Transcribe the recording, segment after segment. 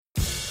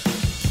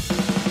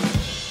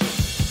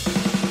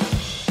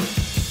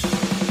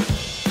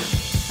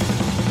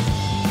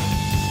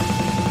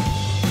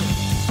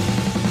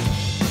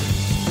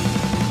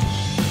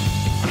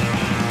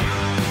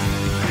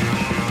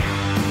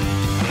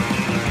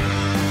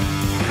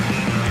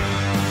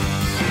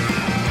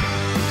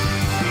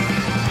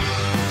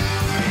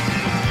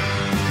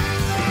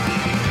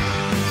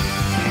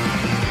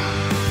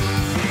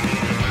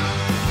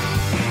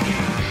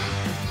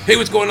Hey,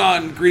 what's going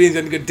on? Greetings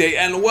and good day,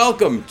 and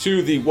welcome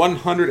to the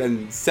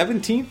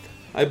 117th,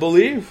 I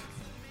believe,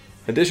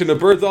 edition of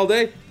Birds All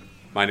Day.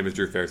 My name is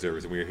Drew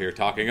Fairservice, and we are here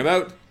talking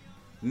about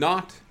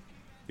not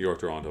your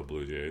Toronto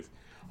Blue Jays.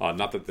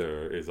 Not that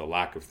there is a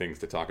lack of things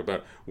to talk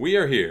about. We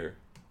are here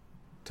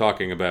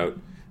talking about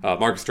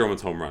Marcus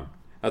Stroman's home run.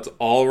 That's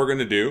all we're going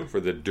to do for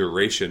the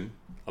duration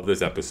of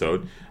this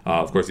episode.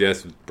 Of course,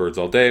 yes, Birds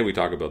All Day. We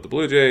talk about the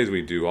Blue Jays.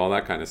 We do all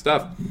that kind of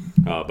stuff.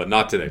 But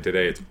not today.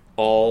 Today it's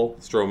all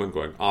Stroman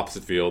going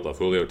opposite field of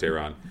Julio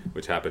Teheran,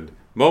 which happened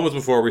moments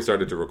before we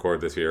started to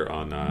record this here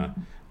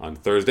on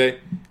Thursday.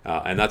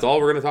 And that's all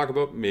we're going to talk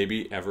about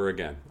maybe ever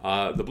again.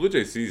 The Blue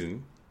Jays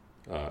season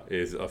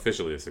is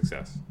officially a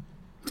success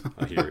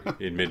here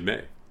in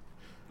mid-May.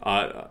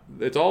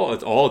 It's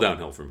all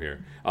downhill from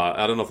here.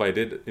 I don't know if I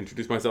did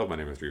introduce myself. My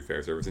name is Drew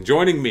Fairservice, and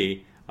joining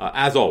me,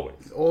 as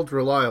always, Old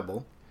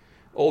reliable,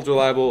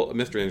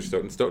 Mr. Andrew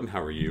Stoughton. Stoughton,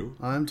 how are you?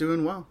 I'm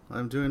doing well.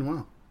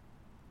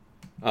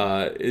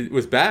 It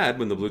was bad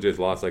when the Blue Jays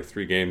lost like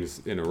 3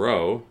 games in a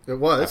row. It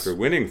was. After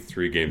winning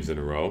 3 games in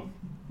a row.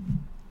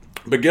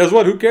 But guess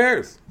what? Who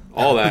cares?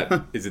 All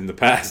that is in the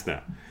past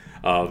now.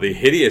 The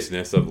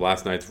hideousness of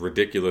last night's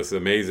ridiculous,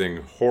 amazing,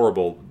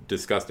 horrible,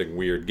 disgusting,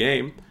 weird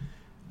game,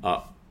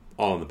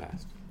 all in the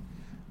past.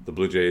 The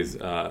Blue Jays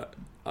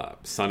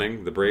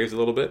sunning the Braves a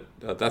little bit.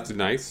 That's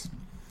nice.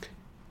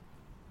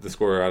 The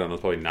score, I don't know,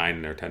 is probably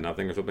 9 or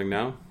 10-0 or something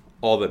now.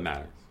 All that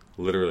matters,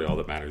 literally all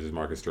that matters, is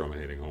Marcus Stroman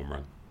hitting a home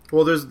run.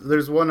 Well,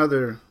 there's one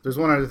other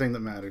thing that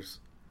matters.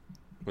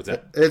 What's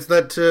that? It's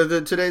that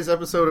today's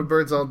episode of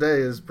Birds All Day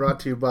is brought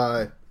to you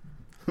by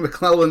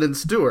McClelland and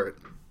Stewart,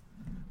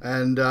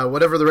 and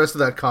whatever the rest of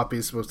that copy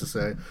is supposed to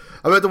say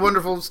about the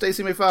wonderful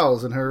Stacey May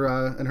Fowles and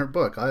her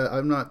book.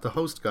 I'm not the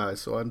host guy,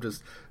 so I'm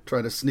just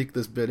trying to sneak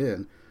this bit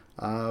in.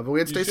 But we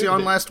had Stacey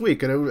on last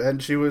week,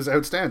 and she was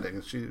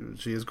outstanding.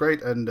 She is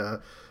great, and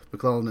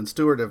McClelland and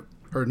Stewart have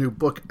her new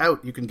book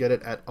out. You can get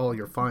it at all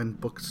your fine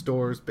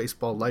bookstores,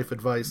 baseball life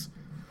advice,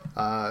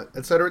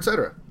 etc.,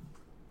 etc.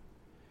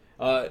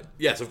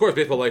 Yes, of course,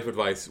 baseball life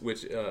advice,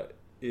 which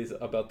is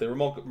about the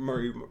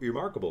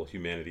remarkable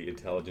humanity,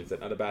 intelligence,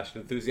 and unabashed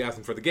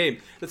enthusiasm for the game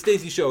that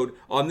Stacey showed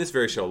on this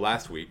very show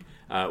last week.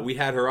 We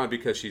had her on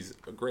because she's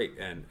great,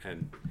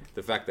 and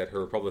the fact that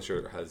her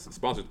publisher has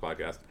sponsored the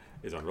podcast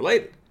is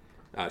unrelated.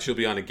 She'll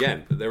be on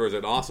again. There was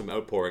an awesome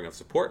outpouring of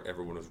support.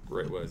 Everyone was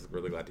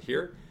really glad to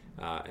hear,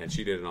 and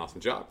she did an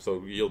awesome job.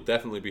 So you'll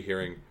definitely be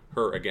hearing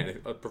her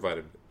again,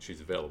 provided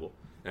she's available,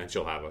 and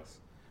she'll have us.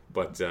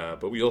 But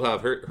we'll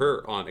have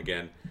her on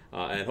again,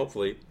 and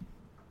hopefully,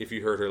 if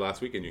you heard her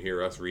last week and you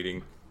hear us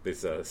reading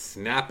this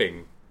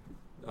snapping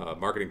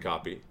marketing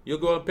copy, you'll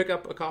go and pick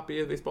up a copy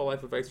of Baseball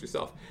Life Advice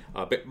yourself.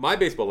 But my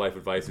Baseball Life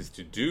Advice is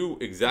to do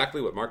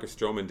exactly what Marcus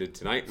Stroman did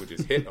tonight, which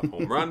is hit a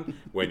home run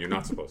when you're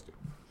not supposed to.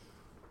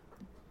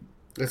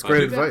 That's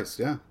great advice,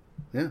 yeah.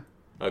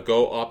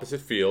 Go opposite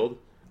field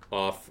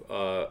off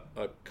a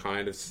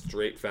kind of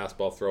straight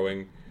fastball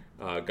throwing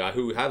guy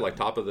who had like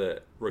top of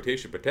the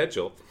rotation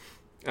potential,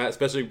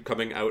 especially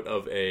coming out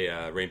of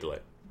a rain delay.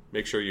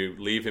 Make sure you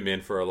leave him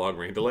in for a long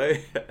rain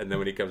delay, and then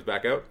when he comes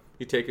back out,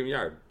 you take him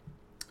yard.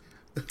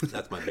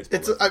 That's my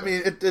baseball.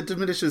 It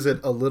diminishes it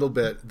a little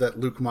bit that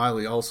Luke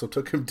Miley also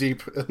took him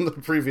deep in the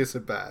previous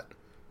at bat.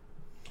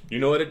 You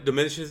know what it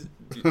diminishes?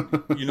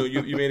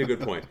 You made a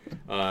good point.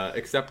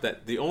 Except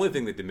that the only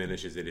thing that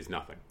diminishes it is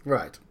nothing.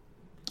 Right.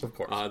 Of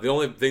course. The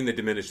only thing that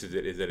diminishes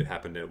it is that it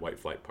happened at White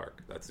Flight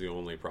Park. That's the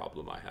only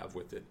problem I have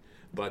with it.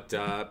 But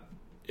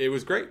it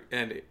was great,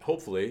 and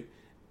hopefully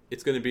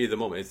it's going to be the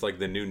moment. It's like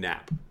the new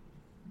nap.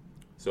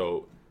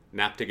 So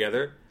nap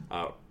together.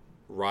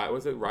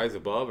 Was it rise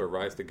above or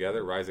rise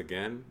together? Rise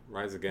again?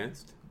 Rise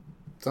against?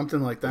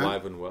 Something like that.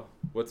 Alive and well.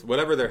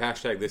 Whatever their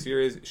hashtag this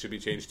year is, should be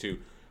changed to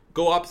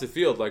go opposite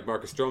field like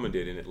Marcus Stroman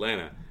did in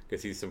Atlanta,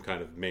 because he's some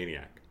kind of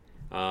maniac,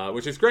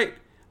 which is great.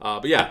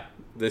 But yeah,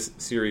 this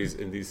series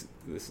and this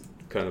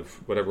kind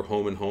of whatever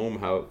home and home,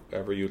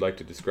 however you'd like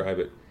to describe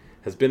it,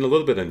 has been a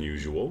little bit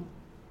unusual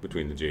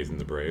between the Jays and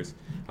the Braves.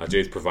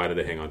 Jays provided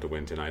they hang on to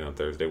win tonight on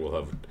Thursday. We'll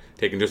have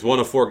taken just one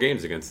of 4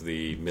 games against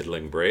the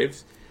middling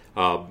Braves,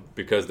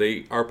 because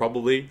they are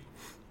probably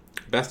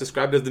best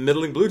described as the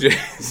middling Blue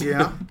Jays.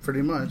 Yeah,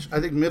 pretty much.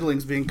 I think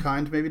middling's being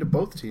kind maybe to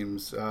both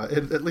teams,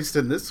 at least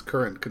in this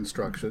current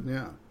construction,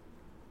 yeah.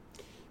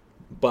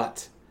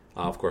 But,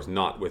 of course,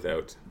 not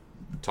without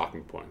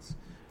talking points.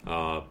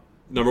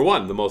 Number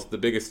one, the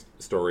biggest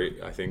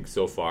story, I think,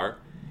 so far,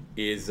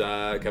 is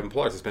Kevin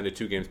Pillar suspended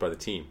 2 games by the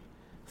team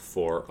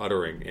for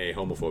uttering a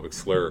homophobic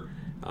slur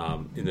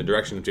in the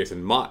direction of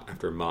Jason Mott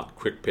after Mott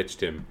quick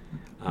pitched him,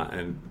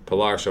 and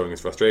Pillar, showing his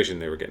frustration,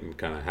 they were getting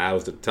kind of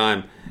housed at the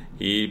time.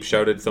 He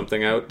shouted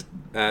something out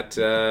at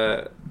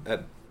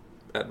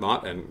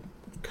Mott, and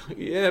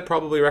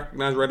probably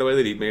recognized right away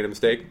that he'd made a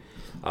mistake.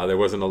 There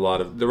wasn't a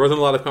lot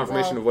of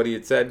confirmation of what he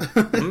had said.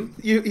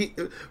 He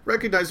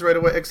recognized right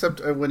away,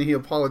 except when he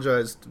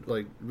apologized,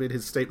 like made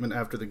his statement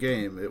after the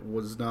game. It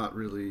was not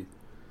really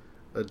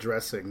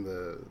addressing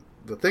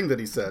the thing that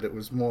he said. It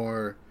was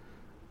more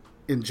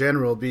in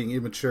general being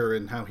immature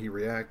in how he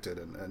reacted,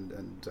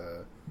 and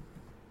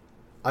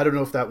I don't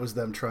know if that was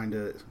them trying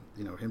to,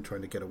 him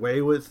trying to get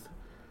away with,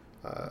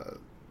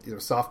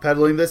 soft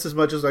pedaling this as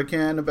much as I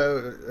can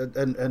about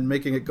and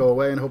making it go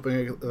away and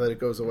hoping that it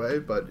goes away.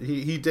 But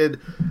he did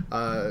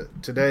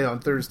today on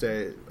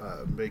Thursday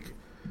make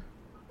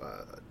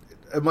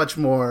a much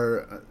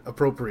more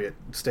appropriate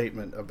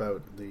statement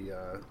about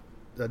the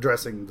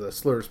addressing the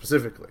slur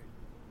specifically.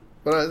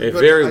 But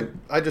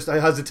I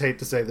hesitate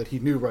to say that he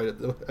knew right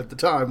at the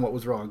time what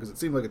was wrong, because it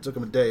seemed like it took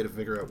him a day to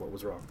figure out what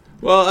was wrong.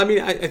 Well, I mean,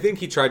 I think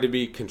he tried to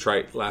be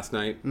contrite last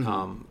night,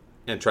 and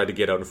tried to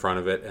get out in front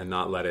of it and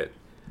not let it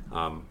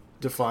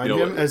define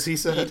him, as he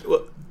said.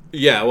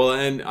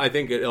 And I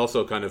think it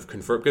also kind of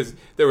confirmed, because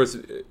there was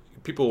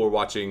people were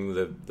watching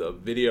the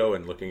video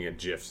and looking at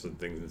GIFs and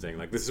things and saying,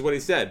 like, this is what he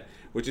said,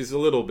 which is a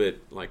little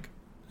bit like,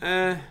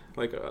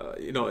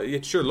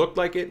 it sure looked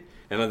like it,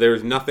 and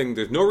there's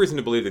no reason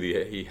to believe that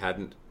he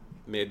hadn't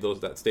made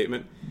that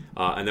statement.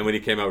 And then when he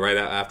came out right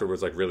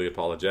afterwards, like, really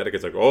apologetic,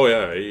 it's like, oh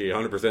yeah, he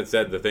 100%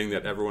 said the thing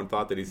that everyone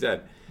thought that he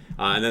said.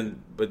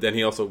 But then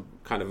he also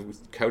kind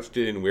of couched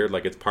it in weird,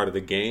 like it's part of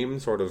the game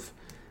sort of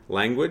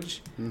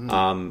language.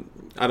 I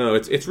don't know.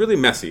 It's really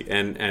messy,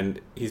 and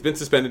he's been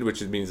suspended,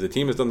 which means the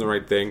team has done the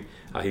right thing.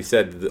 He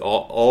said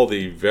all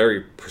the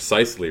very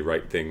precisely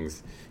right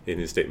things in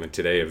his statement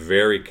today. A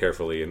very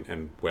carefully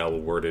and well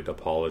worded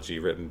apology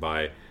written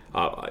by,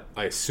 I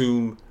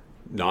assume,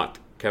 not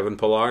Kevin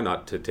Pillar,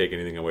 not to take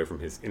anything away from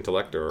his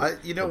intellect or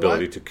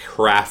ability to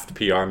craft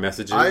PR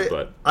messages.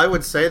 But I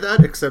would say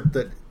that, except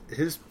that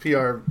his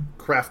PR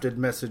crafted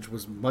message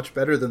was much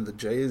better than the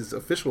Jays'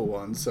 official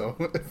one. So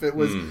if it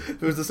was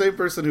the same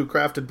person who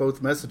crafted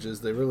both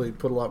messages, they really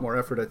put a lot more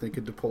effort, I think,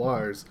 into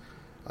Pillar's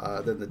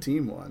than the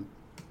team one.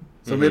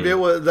 So maybe it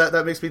was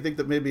that makes me think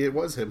that maybe it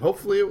was him.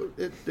 Hopefully,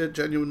 it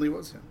genuinely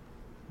was him.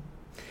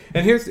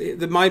 And here's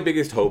my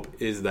biggest hope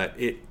is that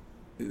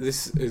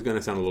this is going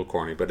to sound a little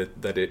corny,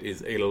 but that it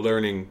is a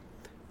learning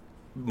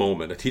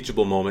moment, a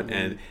teachable moment,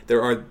 and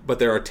there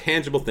are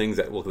tangible things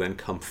that will then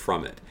come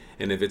from it.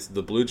 And if it's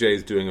the Blue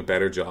Jays doing a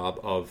better job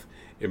of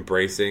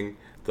embracing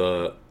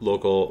the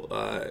local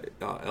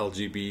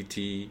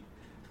LGBTQ,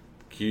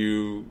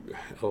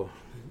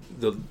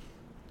 the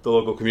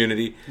local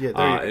community,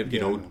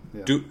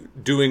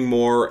 doing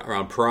more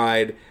around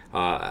Pride,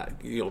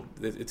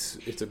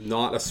 it's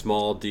not a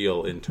small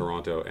deal in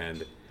Toronto,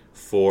 and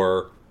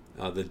for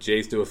the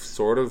Jays to have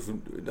sort of,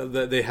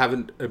 they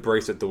haven't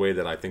embraced it the way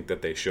that I think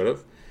that they should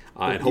have.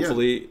 And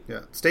hopefully,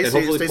 Stacey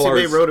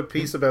May wrote a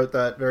piece about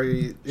that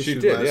very issue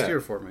last year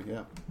for me.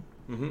 Yeah.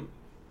 Mm-hmm.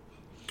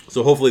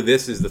 So hopefully,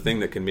 this is the thing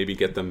that can maybe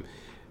get them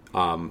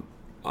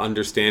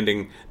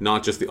understanding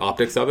not just the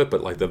optics of it,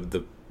 but like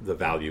the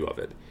value of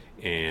it,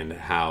 and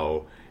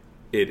how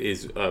it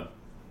is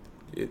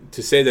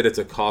to say that it's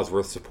a cause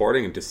worth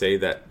supporting, and to say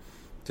that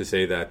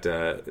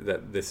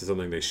that this is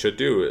something they should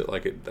do.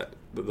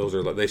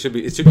 It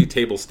should be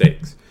table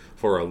stakes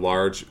for a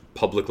large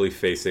publicly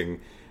facing,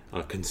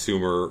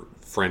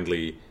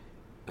 consumer-friendly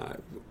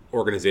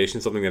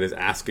organization, something that is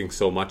asking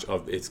so much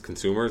of its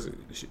consumers.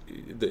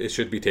 It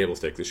should be table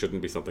stakes. It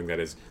shouldn't be something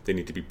that they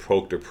need to be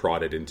poked or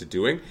prodded into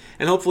doing.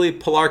 And hopefully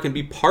Pillar can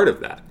be part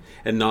of that,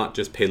 and not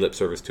just pay lip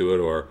service to it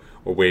or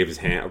wave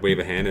a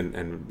hand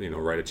and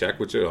write a check,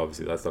 which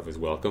obviously that stuff is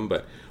welcome.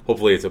 But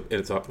hopefully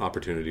it's an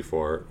opportunity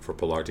for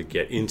Pillar to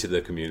get into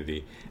the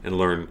community and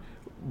learn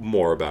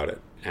more about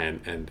it,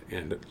 and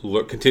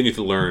continue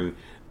to learn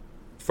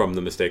from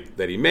the mistake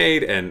that he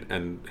made,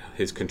 and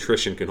his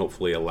contrition can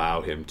hopefully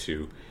allow him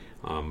to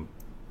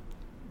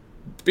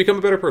become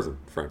a better person,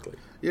 frankly.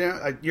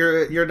 Yeah,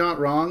 you're not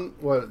wrong.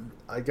 Well,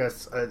 I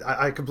guess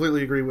I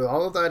completely agree with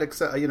all of that,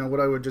 except what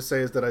I would just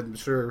say is that I'm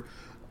sure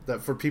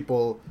that for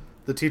people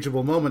the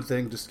teachable moment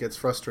thing just gets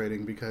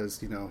frustrating,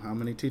 because how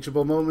many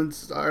teachable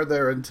moments are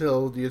there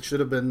until you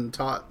should have been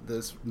taught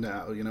this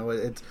now?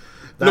 It's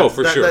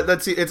sure.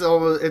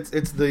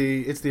 It's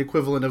the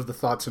equivalent of the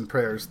thoughts and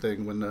prayers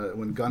thing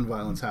when gun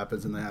violence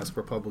happens and they ask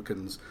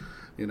Republicans,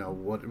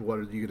 what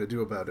are you going to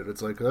do about it?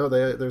 It's like,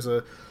 there's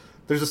a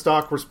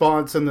stock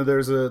response, and then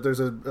there's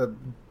a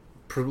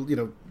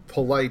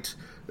polite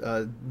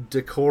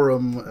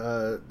decorum,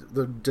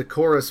 the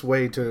decorous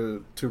way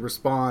to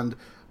respond.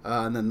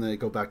 And then they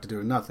go back to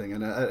doing nothing,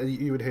 and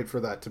you would hate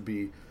for that to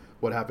be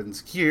what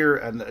happens here.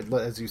 And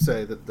as you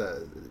say, that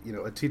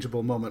a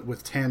teachable moment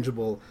with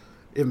tangible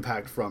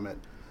impact from it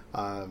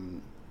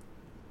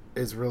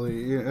is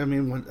really. I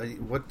mean,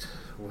 what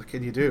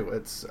can you do?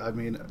 It's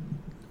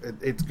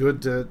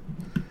good to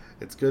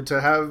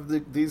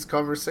have these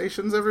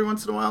conversations every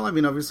once in a while. I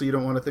mean, obviously, you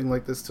don't want a thing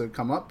like this to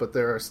come up, but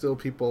there are still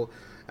people,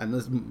 and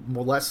this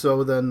more less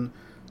so than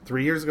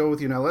 3 years ago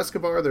with Yunel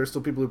Escobar. There are still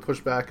people who push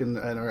back and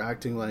are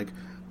acting like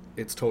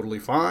it's totally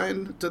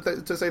fine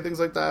to say things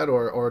like that,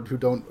 or who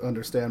don't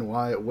understand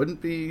why it wouldn't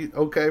be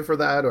okay for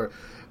that,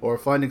 or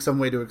finding some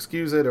way to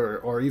excuse it,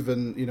 or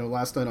even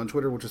last night on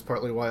Twitter, which is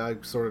partly why I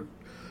sort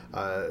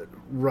of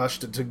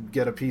rushed to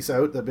get a piece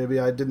out that maybe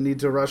I didn't need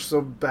to rush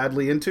so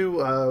badly into,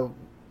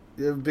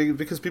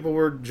 because people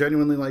were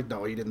genuinely like,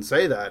 no, he didn't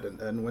say that,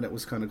 and when it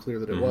was kind of clear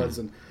that it Mm-hmm. was,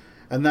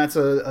 and that's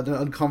an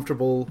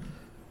uncomfortable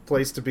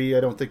place to be. I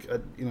don't think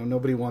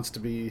nobody wants to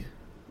be.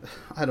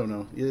 I don't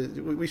know.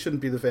 We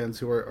shouldn't be the fans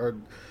who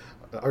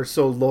are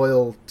so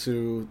loyal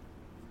to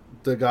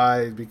the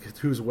guy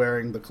who's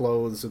wearing the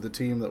clothes of the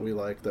team that we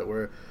like, that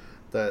we're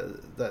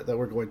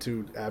going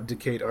to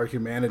abdicate our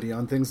humanity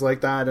on things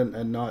like that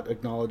and not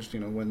acknowledge,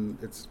 when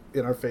it's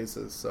in our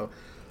faces. So,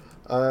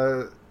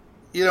 I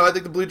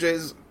think the Blue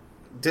Jays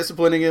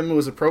disciplining him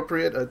was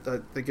appropriate. I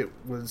think it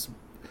was.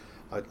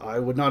 I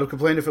would not have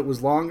complained if it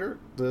was longer,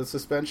 the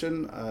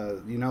suspension.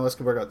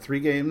 Escobar got 3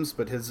 games,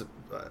 but his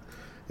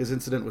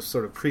incident was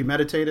sort of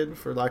premeditated,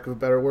 for lack of a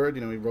better word.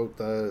 He wrote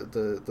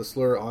the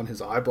slur on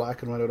his eye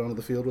black and went out onto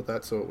the field with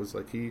that, so it was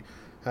like he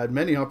had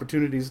many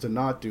opportunities to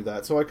not do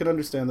that. So I can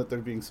understand that there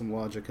being some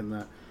logic in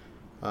that.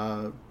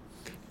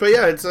 But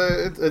yeah, it's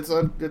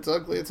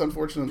ugly. It's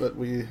unfortunate that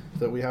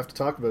we have to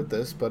talk about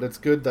this, but it's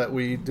good that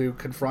we do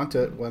confront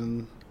it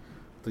when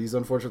these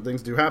unfortunate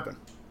things do happen.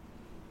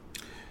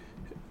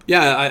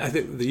 Yeah, I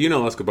think the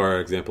Escobar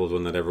example is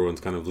one that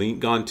everyone's kind of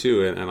gone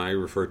to, and I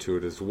refer to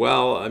it as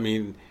well. I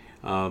mean,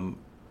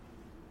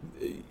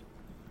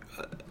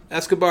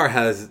 Escobar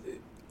has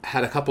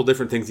had a couple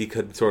different things he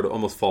could sort of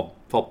almost fall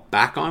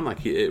back on. Like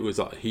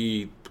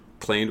he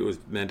claimed it was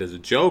meant as a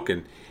joke,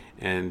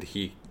 and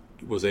he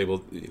was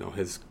able,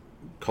 his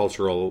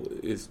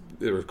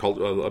there was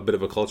a bit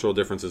of a cultural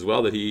difference as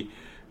well that he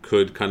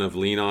could kind of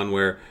lean on,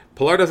 where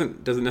Pilar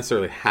doesn't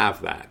necessarily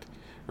have that.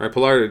 Right?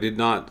 Pilar did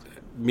not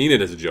mean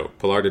it as a joke.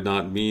 Pilar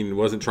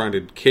wasn't trying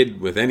to kid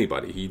with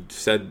anybody. He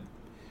said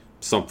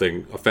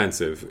something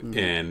offensive,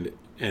 and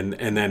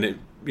then it,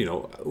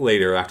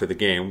 later after the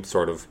game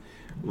sort of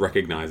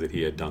recognized that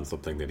he had done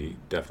something that he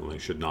definitely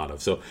should not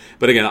have. So,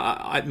 but again,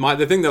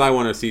 the thing that I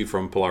want to see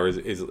from Pilar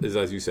is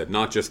as you said,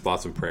 not just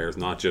thoughts and prayers,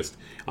 not just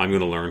I'm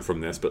going to learn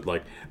from this, but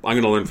like I'm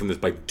going to learn from this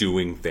by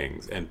doing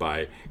things and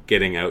by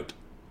getting out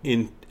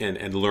in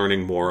and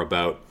learning more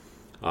about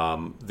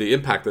the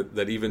impact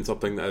that even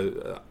something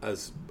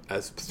as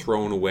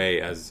thrown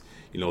away as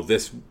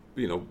this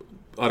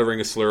uttering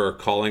a slur or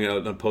calling out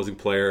an opposing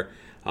player,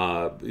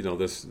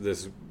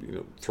 this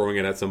throwing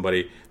it at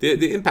somebody,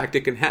 the impact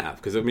it can have.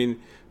 Because I mean,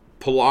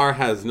 Pilar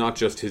has not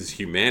just his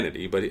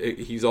humanity, but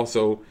he's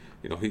also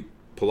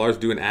Pilar's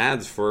doing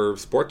ads for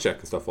Sport Check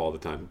and stuff all the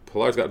time.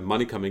 Pilar's got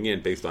money coming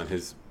in based on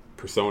his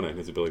persona and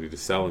his ability to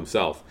sell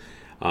himself,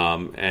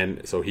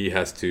 and so he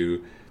has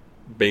to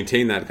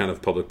maintain that kind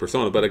of public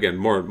persona. But again,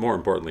 more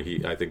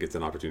importantly, I think it's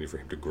an opportunity for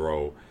him to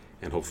grow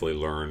and hopefully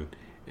learn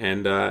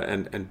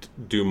and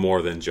do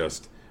more than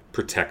just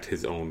protect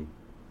his own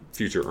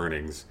future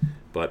earnings,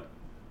 but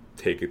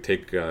take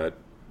to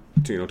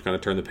kind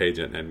of turn the page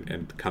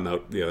and come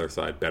out the other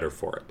side better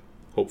for it,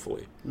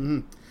 hopefully. Mm-hmm.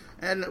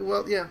 And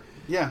well, yeah.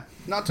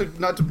 Not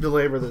to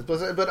belabor this,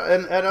 but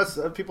and us,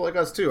 people like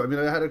us too. I mean,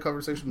 I had a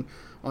conversation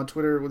on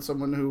Twitter with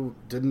someone who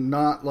did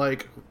not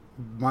like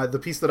the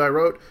piece that I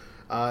wrote.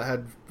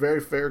 Had very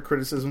fair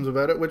criticisms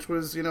about it, which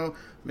was,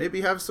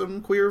 maybe have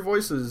some queer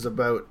voices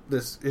about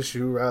this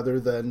issue rather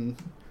than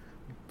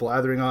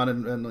blathering on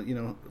and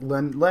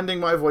lending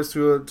my voice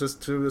to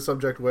a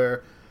subject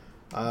where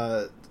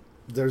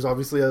there's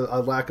obviously a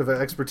lack of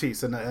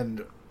expertise, and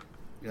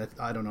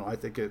I don't know. I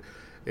think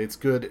it's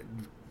good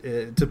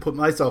to put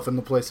myself in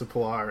the place of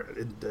Pilar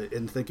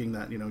in thinking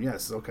that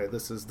yes, okay,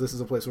 this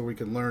is a place where we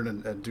can learn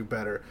and do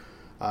better.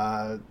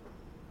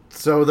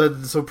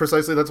 So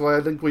precisely that's why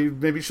I think we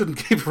maybe shouldn't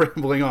keep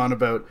rambling on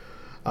about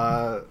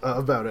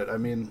it. I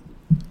mean,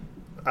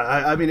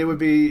 it would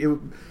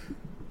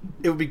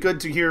be good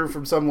to hear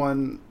from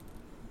someone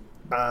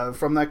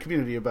from that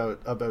community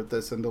about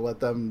this, and to let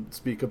them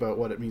speak about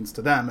what it means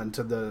to them and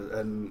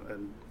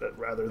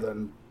rather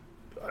than,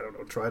 I don't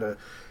know, try to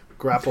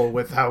grapple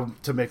with how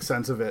to make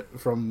sense of it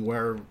from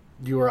where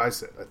you or I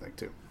sit. I think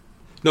too.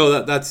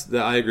 No, that's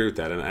I agree with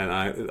that, and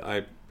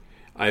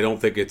I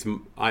don't think it's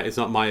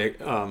not my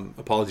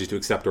apology to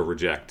accept or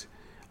reject.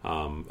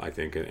 I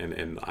think,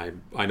 and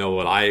I know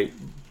what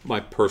my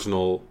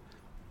personal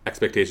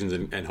expectations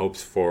and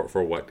hopes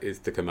for what is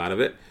to come out of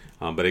it.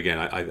 But again,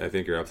 I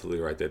think you're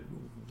absolutely right that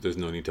there's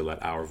no need to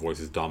let our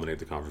voices dominate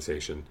the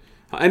conversation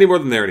any more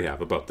than they already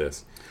have about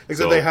this.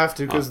 Except they have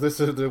to, because this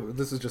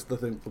is just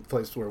the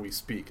place where we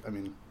speak. I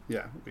mean,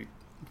 yeah,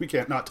 we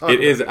can't not talk.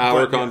 It is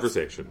our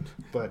conversation.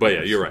 Yes. But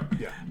yeah, you're right.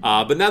 Yeah.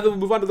 But now that we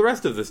move on to the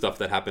rest of the stuff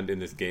that happened in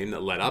this game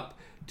that led up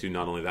to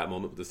not only that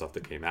moment, but the stuff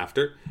that came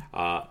after.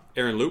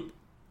 Aaron Loup,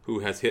 who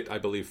has hit, I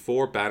believe,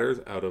 4 batters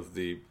out of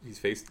he's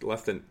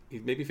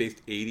maybe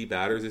faced 80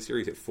 batters this year.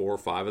 He's hit 4 or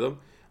 5 of them,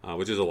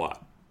 which is a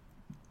lot.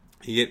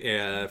 He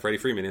hit Freddie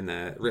Freeman in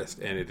the wrist,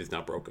 and it is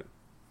now broken.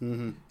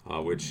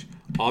 Mm-hmm. Which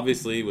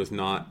obviously was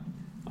not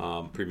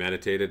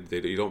premeditated.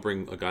 You don't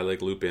bring a guy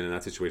like Loup in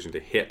that situation to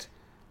hit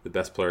the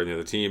best player in the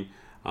other team.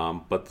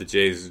 But the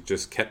Jays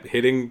just kept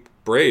hitting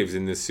Braves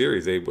in this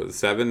series. They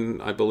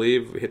 7, I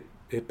believe,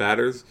 hit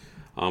batters,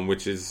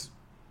 which is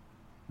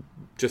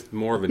just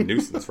more of a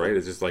nuisance, right?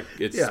 It's just like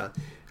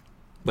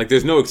like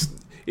there's no.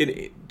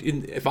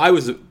 If I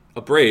was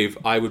a Brave,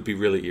 I would be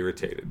really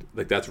irritated.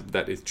 Like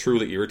that is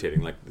truly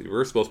irritating. Like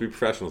we're supposed to be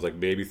professionals. Like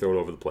maybe throw it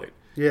over the plate.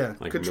 Yeah,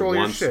 like control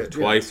your once, shit. Or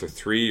twice, or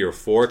 3 or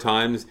 4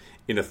 times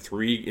in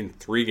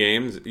three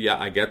games. Yeah,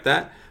 I get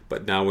that.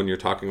 But now when you're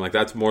talking like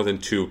that's more than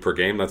 2 per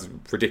game, that's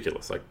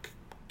ridiculous. Like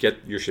get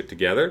your shit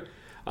together.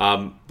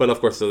 But of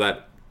course, so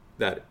that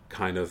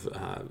kind of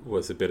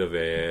was a bit of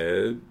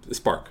a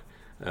spark.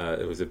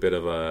 It was a bit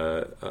of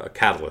a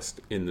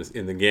catalyst in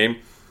the game.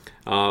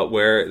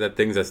 Where that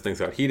things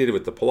got heated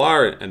with the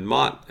Pilar and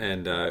Mott,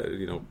 and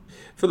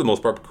for the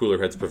most part,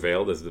 cooler heads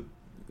prevailed as the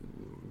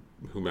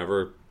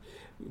whomever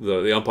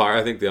the umpire.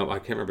 I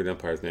can't remember the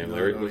umpire's name. No,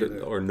 Larry was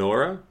it, or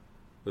Nora?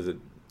 Was it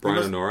Brian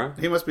O'Nora?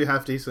 He must be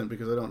half decent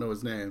because I don't know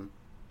his name.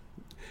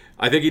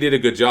 I think he did a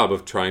good job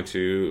of trying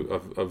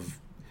to of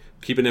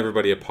keeping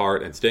everybody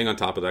apart and staying on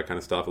top of that kind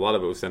of stuff. A lot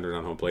of it was centered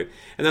on home plate,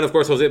 and then of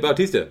course Jose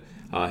Bautista,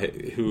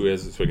 who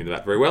is swinging the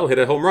bat very well, hit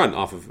a home run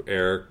off of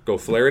Eric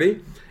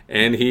O'Flaherty.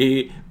 And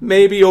he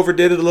maybe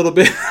overdid it a little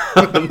bit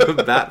on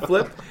the bat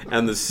flip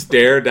and the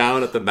stare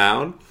down at the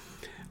mound,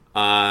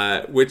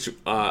 which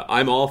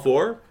I'm all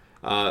for.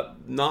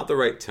 Not the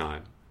right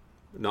time.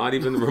 Not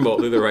even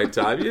remotely the right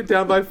time. You're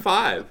down by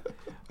 5.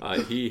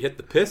 He hit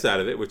the piss out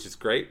of it, which is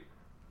great.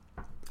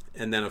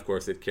 And then, of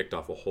course, it kicked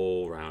off a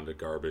whole round of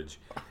garbage.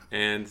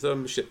 And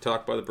some shit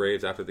talk by the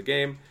Braves after the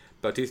game.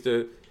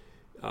 Bautista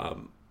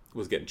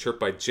was getting chirped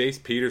by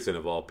Jace Peterson,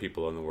 of all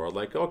people in the world.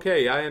 Like,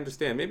 okay, I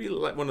understand. Maybe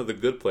let one of the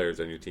good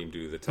players on your team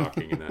do the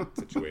talking in that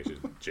situation,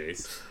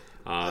 Jace.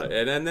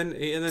 And then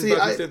See,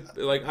 Bautista,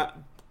 Well,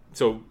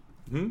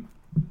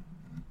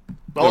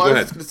 go I was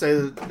ahead. just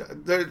going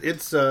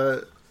to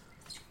say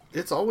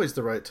it's always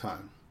the right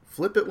time.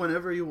 Flip it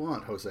whenever you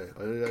want, Jose.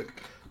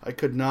 I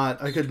could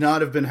not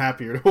have been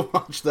happier to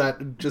watch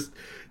that just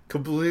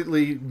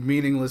completely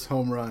meaningless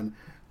home run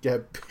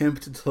get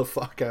pimped the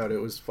fuck out. It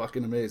was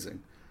fucking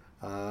amazing.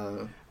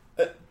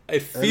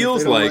 It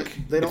feels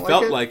like they don't it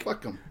felt like it. like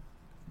Fuck them.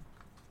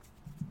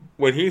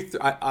 when he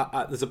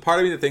there's a part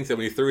of me that thinks that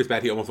when he threw his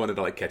bat, he almost wanted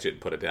to like catch it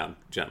and put it down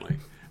gently,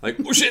 like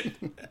oh shit.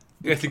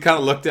 He kind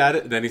of looked at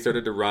it and then he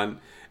started to run,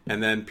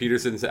 and then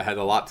Peterson had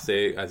a lot to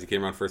say as he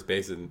came around first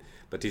base, and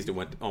Bautista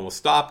almost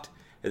stopped,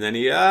 and then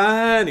he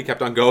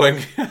kept on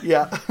going.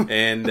 Yeah.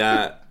 and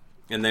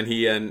then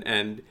he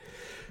and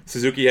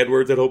Suzuki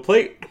Edwards at home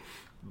plate,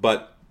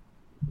 but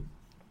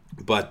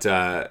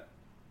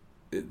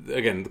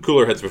again, the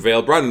cooler heads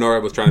prevailed. Brian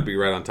Nora was trying to be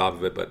right on top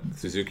of it, but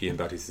Suzuki and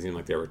Bautista seemed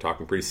like they were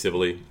talking pretty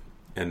civilly.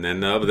 And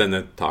then, but then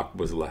the talk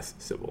was less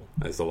civil,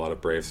 as a lot of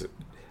Braves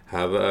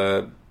have.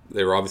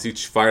 They were obviously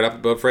fired up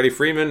about Freddie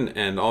Freeman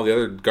and all the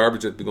other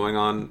garbage that's been going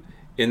on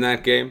in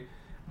that game.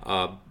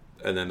 And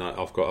then,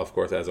 of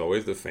course, as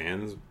always, the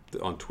fans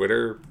on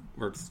Twitter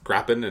were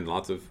scrapping, and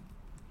lots of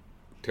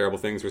terrible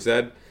things were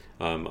said.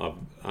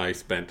 I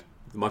spent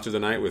much of the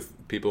night with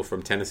people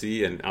from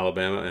Tennessee and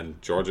Alabama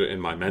and Georgia in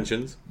my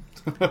mentions.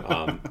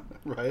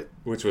 Right.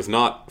 Which was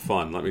not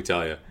fun, let me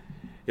tell you.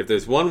 If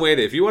there's one way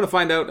if you want to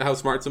find out how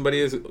smart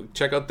somebody is,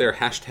 check out their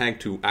hashtag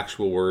to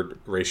actual word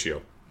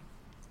ratio.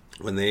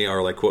 When they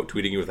are like quote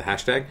tweeting you with a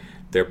hashtag,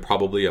 they're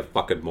probably a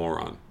fucking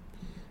moron.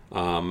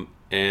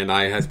 And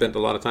I had spent a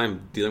lot of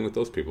time dealing with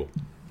those people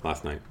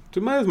last night. It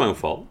was my own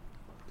fault.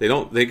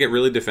 They get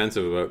really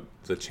defensive about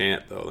the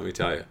chant, though, let me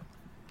tell you.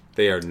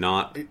 They are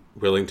not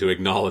willing to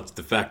acknowledge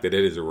the fact that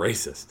it is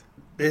racist.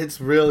 It's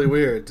really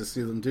weird to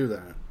see them do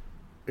that.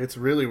 It's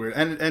really weird.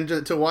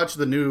 And to watch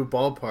the new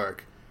ballpark,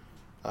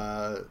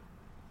 I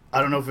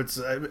don't know if it's...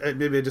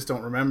 maybe I just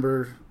don't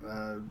remember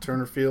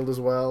Turner Field as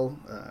well.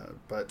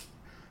 But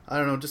I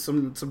don't know, just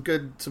some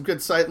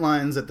good sight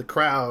lines at the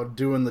crowd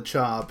doing the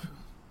chop,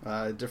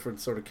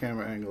 different sort of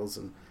camera angles.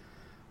 And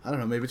I don't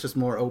know, maybe it's just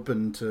more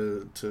open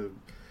to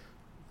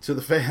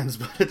the fans.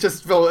 But it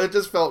just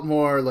felt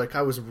more like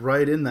I was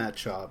right in that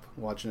chop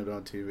watching it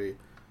on TV.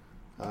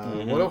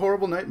 What a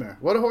horrible nightmare.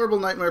 What a horrible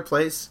nightmare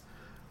place.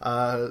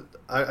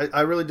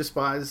 I really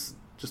despise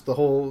just the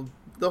whole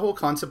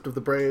concept of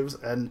the Braves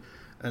and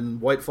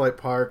White Flight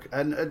Park,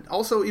 and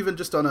also even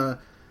just on a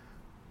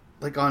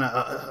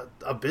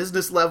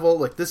business level.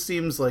 Like, this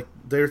seems like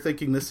they're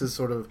thinking this is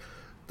sort of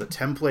the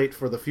template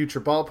for the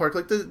future ballpark.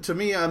 Like, to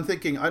me, I'm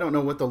thinking, I don't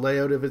know what the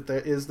layout of it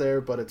is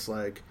there, but it's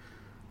like,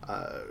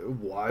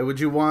 why would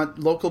you want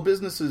local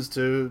businesses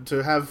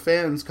to have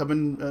fans come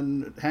in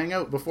and hang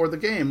out before the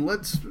game?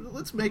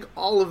 Let's make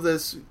all of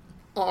this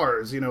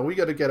ours. We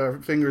got to get our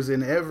fingers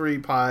in every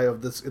pie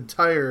of this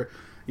entire,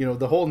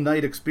 the whole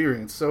night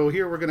experience. So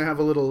here we're going to have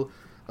a little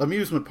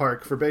amusement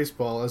park for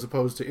baseball, as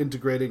opposed to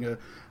integrating a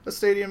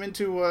stadium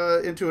into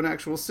an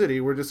actual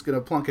city. We're just going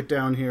to plunk it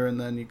down here, and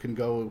then you can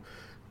go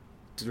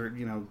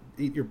to,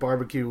 eat your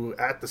barbecue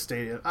at the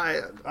stadium.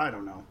 I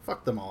don't know.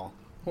 Fuck them all.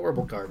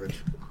 Horrible garbage.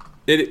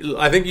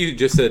 I think you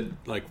just said,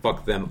 like,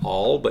 fuck them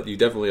all, but you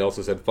definitely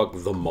also said fuck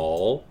the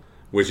mall,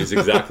 which is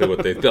exactly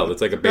what they've built.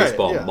 It's like a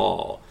baseball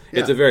mall.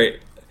 Yeah. It's a very...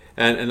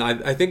 And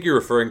I think you're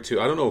referring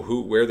to... I don't know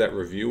where that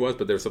review was,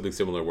 but there was something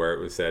similar where it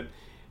was said,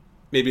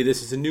 maybe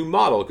this is a new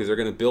model because they're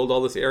going to build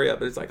all this area,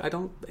 but it's like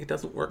it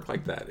doesn't work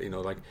like that.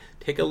 Like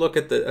take a look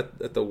at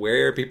the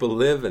where people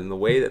live and the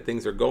way that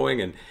things are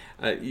going, and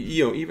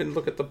even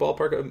look at the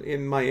ballpark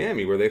in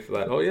Miami where they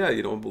thought, oh yeah,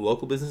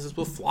 local businesses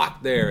will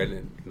flock there,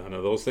 and none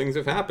of those things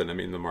have happened. I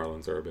mean, the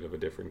Marlins are a bit of a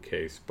different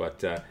case,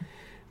 but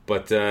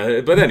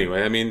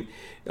anyway, I mean,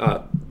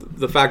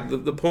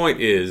 the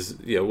point is,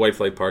 White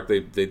Flag Park,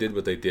 they did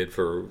what they did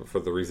for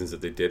the reasons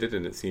that they did it,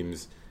 and it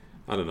seems,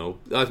 I don't know.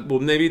 Well,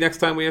 maybe next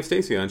time we have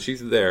Stacey on,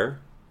 she's there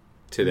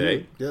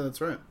today. Yeah,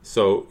 that's right.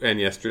 So, and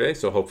yesterday,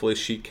 so hopefully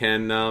she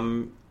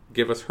can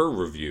give us her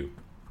review.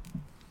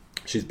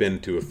 She's been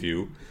to a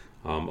few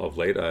of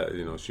late.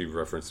 She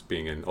referenced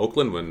being in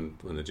Oakland when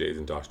the Jays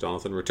and Josh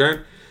Donaldson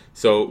returned.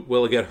 So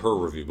we'll get her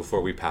review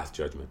before we pass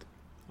judgment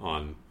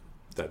on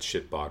that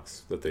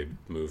shitbox that they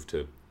moved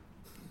to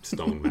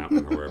Stone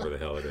Mountain or wherever the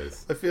hell it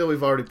is. I feel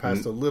we've already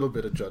passed a little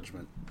bit of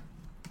judgment.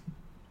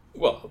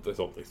 Well, there's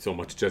only so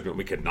much judgment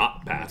we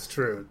cannot pass. That's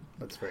true.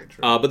 That's very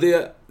true. But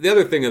the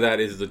other thing of that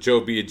is the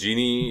Joe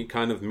Biagini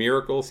kind of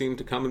miracle seemed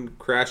to come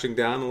crashing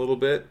down a little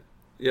bit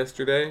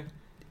yesterday.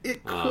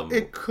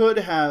 It could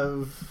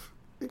have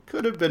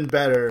been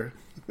better.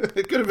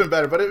 It could have been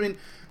better, but I mean,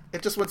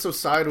 it just went so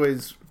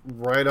sideways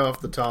right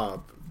off the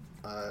top.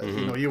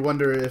 You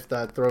wonder if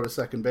that throw to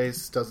second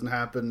base doesn't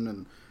happen,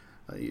 and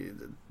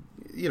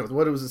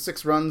what it was,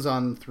 6 runs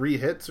on 3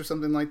 hits or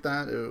something like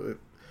that.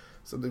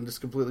 Something just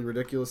completely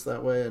ridiculous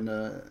that way, and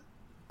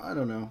I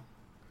don't know.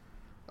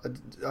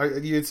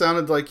 It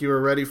sounded like you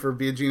were ready for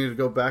Biagini to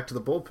go back to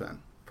the bullpen.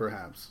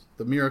 Perhaps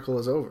the miracle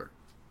is over.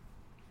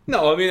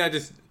 No, I mean, I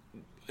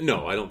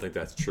don't think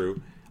that's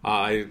true.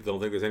 I don't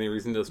think there's any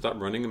reason to stop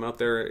running him out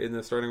there in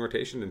the starting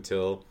rotation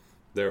until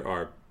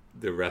the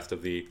rest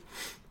of the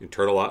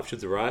internal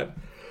options arrive.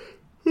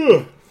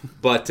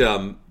 But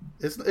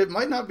it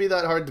might not be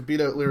that hard to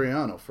beat out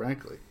Liriano,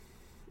 frankly.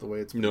 The way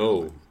it's been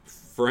going.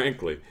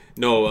 Frankly,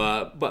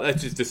 no. But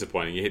that's just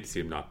disappointing. You hate to see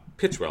him not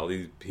pitch well.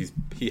 He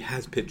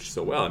has pitched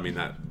so well. I mean,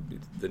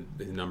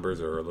 his numbers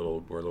were a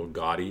little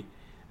gaudy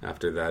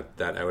after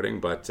that outing.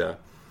 But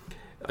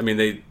I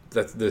mean,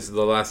 this is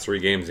the last 3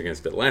 games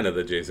against Atlanta.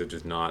 The Jays have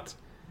just not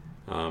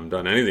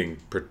done anything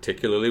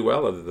particularly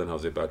well, other than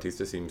Jose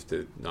Bautista seems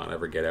to not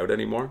ever get out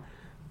anymore.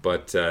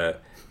 But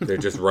they're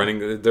just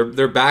running.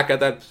 They're back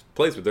at that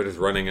place where they're just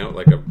running out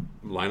like a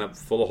lineup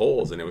full of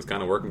holes, and it was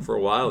kind of working for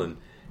a while. And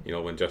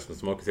when Justin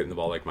Smoke is hitting the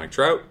ball like Mike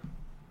Trout,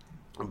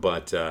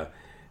 but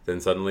then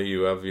suddenly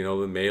you have the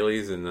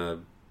Maleys and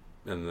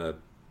the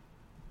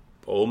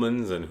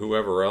Ullmans and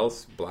whoever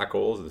else, Black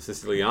Holes, and the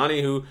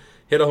Siciliani, who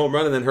hit a home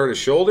run and then hurt his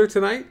shoulder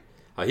tonight.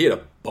 He hit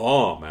a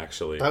bomb,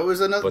 actually. That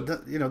was another.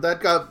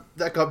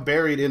 That got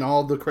buried in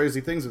all the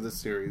crazy things of this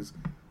series.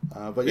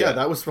 But yeah,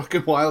 that was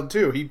fucking wild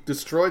too. He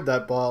destroyed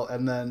that ball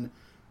and then,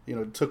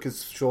 took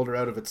his shoulder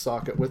out of its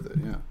socket with it.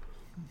 Yeah,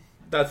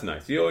 that's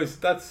nice. As Joe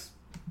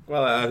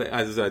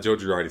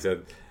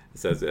Girardi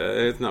says,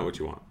 it's not what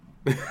you want.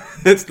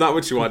 It's not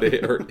what you want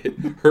to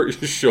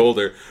hurt your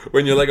shoulder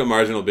when you're like a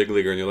marginal big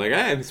leaguer and you're like,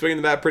 hey, I'm swinging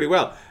the bat pretty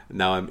well.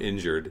 Now I'm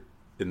injured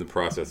in the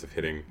process of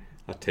hitting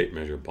a tape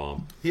measure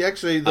bomb. He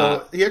actually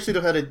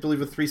had, I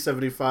believe, a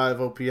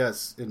 375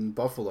 OPS in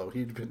Buffalo.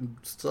 He'd been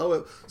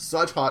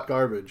such hot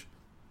garbage.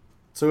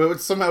 So it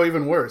was somehow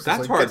even worse.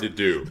 That's hard to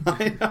do.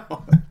 I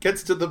know.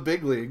 Gets to the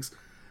big leagues,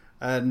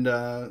 and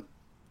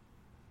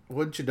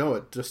wouldn't you know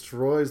it,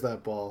 destroys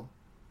that ball.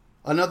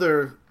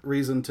 Another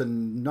reason to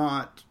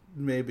not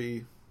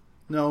maybe...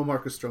 No,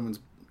 Marcus Stroman's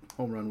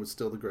home run was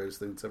still the greatest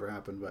thing that's ever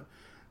happened. But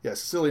yeah,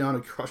 Siciliano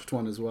crushed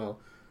one as well.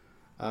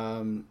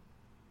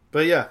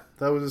 But yeah,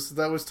 that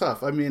was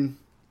tough. I mean,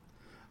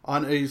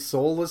 on a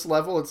soulless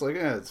level, it's like,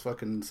 it's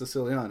fucking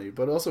Siciliani.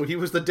 But also, he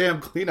was the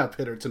damn cleanup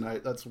hitter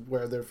tonight. That's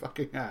where they're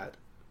fucking at.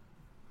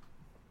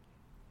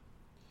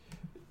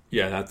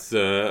 Yeah, that's,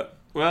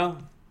 well,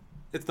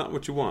 it's not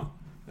what you want.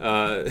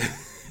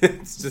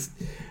 It's just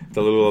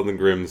a little on the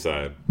grim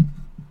side.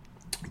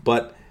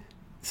 But,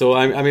 so,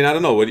 I mean, I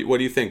don't know. What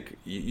do you think?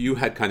 You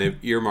had kind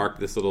of earmarked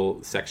this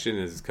little section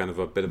as kind of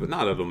a bit of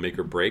not a make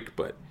or break,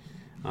 but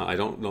I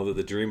don't know that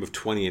the dream of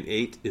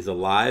 20-8 is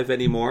alive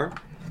anymore.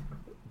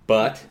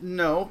 But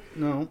No.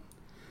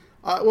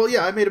 Well,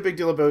 yeah, I made a big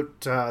deal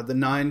about the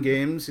 9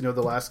 games.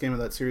 The last game of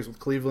that series with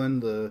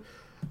Cleveland,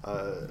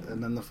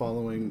 and then the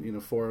following,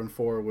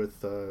 4-4 with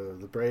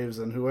the Braves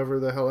and whoever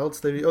the hell else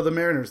the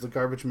Mariners, the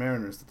garbage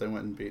Mariners that they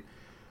went and beat.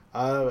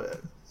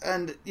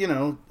 And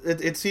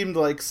it seemed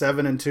like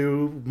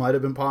 7-2 might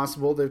have been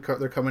possible. They're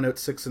coming out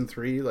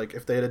 6-3. Like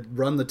if they had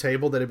run the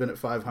table, they'd have been at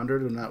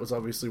 500, and that was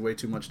obviously way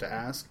too much to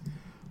ask.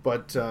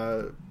 But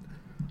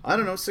I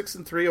don't know,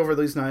 6-3 over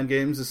these 9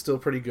 games is still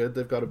pretty good.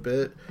 They've got a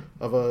bit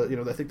of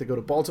I think they go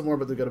to Baltimore,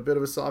 but they've got a bit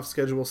of a soft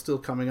schedule still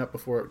coming up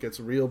before it gets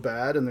real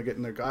bad, and they're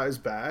getting their guys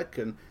back.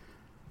 And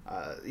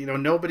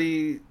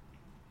nobody's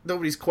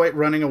quite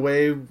running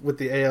away with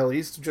the AL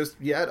East just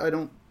yet. I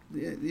don't.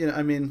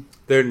 I mean,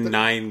 they're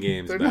 9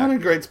 games. They're back. not in a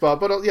great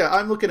spot, but yeah,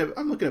 I'm looking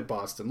at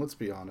Boston. Let's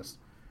be honest.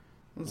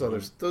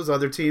 Those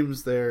other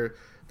teams, they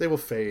will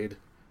fade.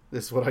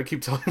 This is what I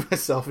keep telling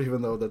myself,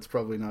 even though that's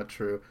probably not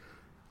true.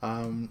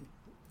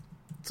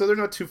 So they're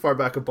not too far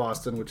back of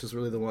Boston, which is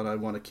really the one I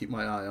want to keep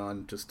my eye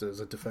on, just as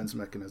a defense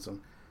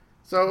mechanism.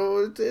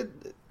 So it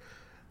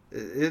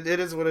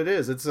is what it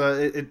is.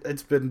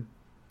 It's been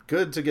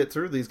good to get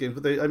through these games,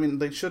 but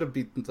they should have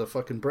beaten the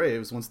fucking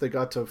Braves once they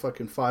got to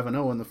fucking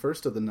 5-0 in the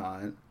first of the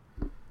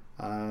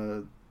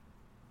 9.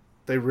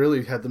 They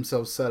really had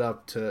themselves set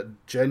up to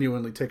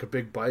genuinely take a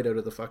big bite out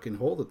of the fucking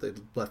hole that they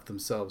left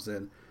themselves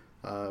in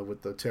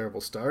with the terrible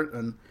start,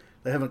 and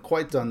they haven't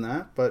quite done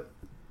that. But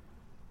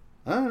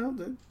I don't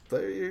know,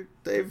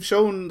 they've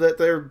shown that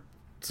they're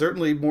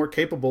certainly more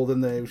capable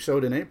than they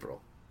showed in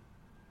April.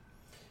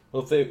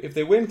 Well, if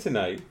they win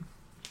tonight,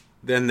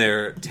 then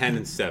they're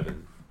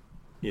 10-7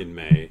 in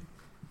May,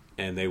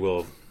 and they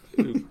will.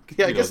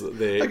 Yeah, I guess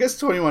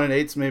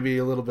 21-8's maybe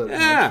a little bit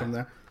much from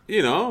there.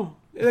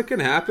 It can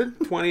happen.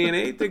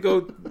 20-8, they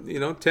go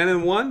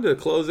 10-1 to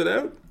close it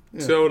out.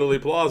 Yeah. Totally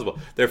plausible.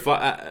 They're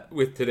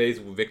with today's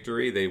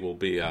victory, they will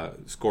be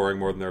scoring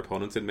more than their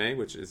opponents in May,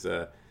 which is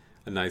a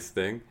nice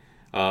thing.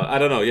 I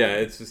don't know. Yeah,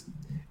 it's just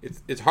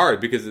it's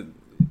hard because you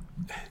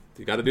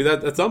got to do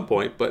that at some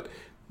point. But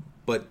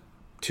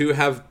to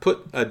have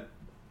put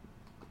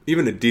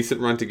even a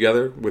decent run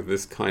together with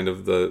this kind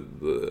of the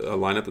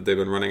lineup that they've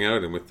been running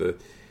out, and with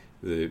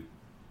the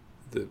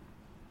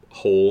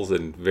holes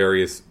in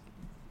various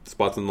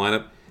spots in the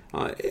lineup,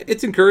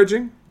 it's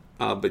encouraging.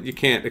 But you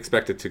can't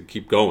expect it to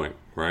keep going,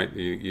 right?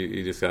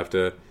 You just have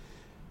to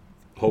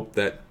hope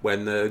that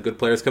when the good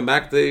players come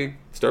back, they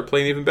start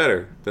playing even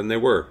better than they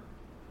were.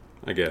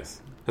 I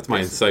guess that's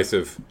my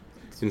insightful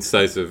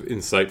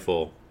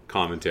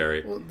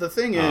commentary. Well, the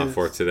thing is,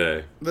 for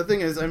today,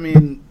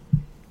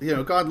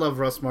 God love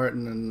Russ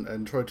Martin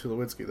and Troy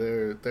Tulowitzki.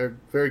 They're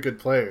very good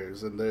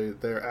players, and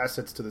they're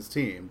assets to this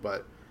team.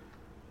 But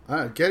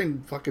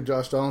getting fucking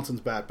Josh Donaldson's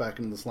bat back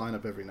into this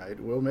lineup every night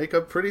will make a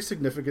pretty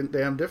significant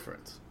damn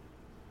difference.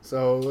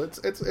 So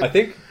I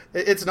think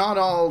it's not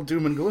all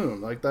doom and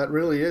gloom. Like, that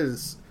really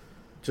is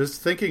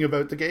just thinking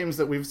about the games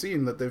that we've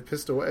seen that they've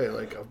pissed away.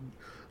 Like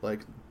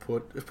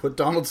put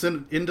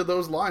Donaldson into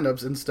those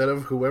lineups instead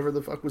of whoever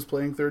the fuck was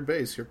playing third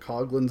base, your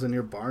Coglins and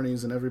your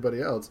Barneys and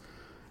everybody else.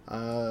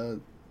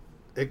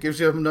 It gives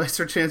you a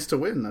nicer chance to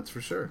win, that's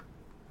for sure.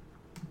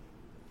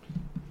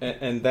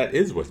 And that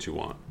is what you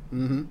want.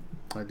 Mm-hmm.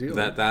 I do.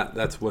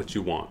 That's what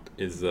you want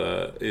is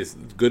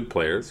good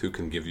players who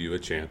can give you a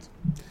chance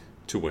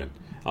to win.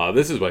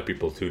 This is why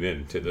people tune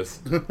in to this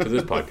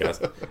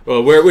podcast.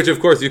 Which of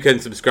course you can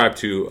subscribe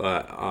to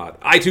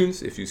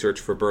iTunes if you search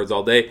for Birds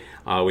All Day.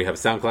 We have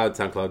SoundCloud,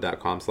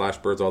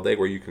 soundcloud.com/birdsallday,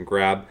 where you can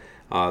grab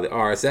the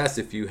RSS.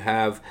 If you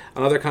have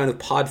another kind of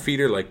pod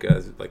feeder like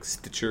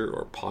Stitcher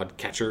or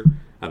Podcatcher,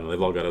 I don't know,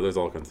 they've all got there's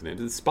all kinds of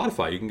names. It's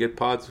Spotify, you can get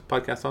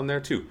podcasts on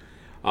there too.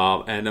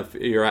 And if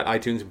you're at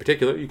iTunes in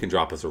particular, you can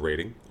drop us a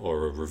rating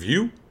or a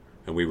review,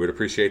 and we would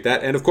appreciate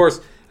that. And of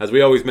course, as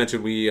we always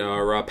mention, we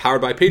are powered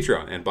by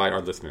Patreon and by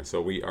our listeners.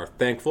 So we are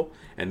thankful,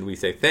 and we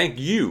say thank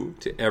you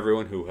to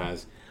everyone who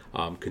has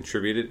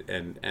contributed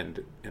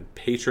and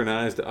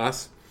patronized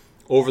us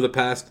over the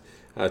past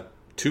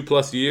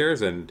 2+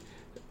 years, and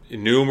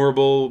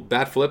innumerable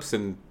bat flips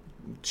and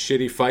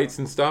shitty fights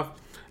and stuff.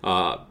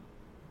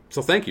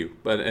 So thank you.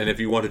 And if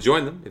you want to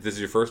join them, if this is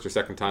your first or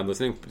second time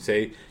listening,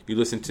 say you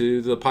listened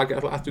to the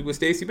podcast last week with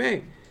Stacey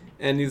May,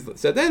 and you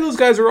said, hey, those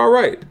guys are all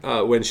right,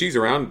 when she's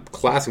around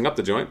classing up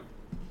the joint.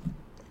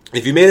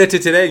 If you made it to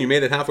today and you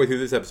made it halfway through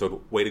this episode,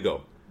 way to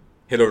go.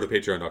 Head over to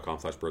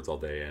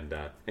patreon.com/birdsallday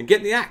and get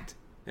in the act.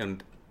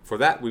 And for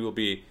that, we will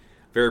be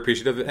very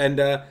appreciative. And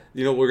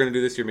what we're going to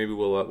do this year, maybe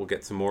we'll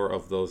get some more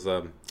of those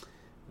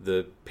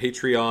the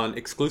Patreon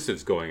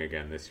exclusives going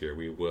again this year.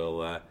 We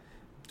will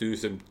do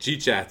some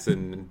G-chats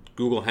and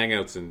Google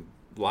Hangouts and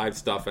live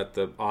stuff at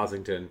the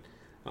Ossington,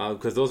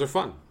 because those are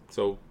fun.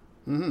 So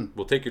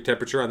we'll take your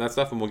temperature on that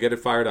stuff and we'll get it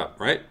fired up,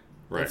 right?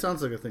 That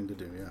sounds like a thing to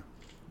do, yeah.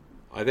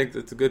 I think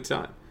it's a good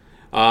time.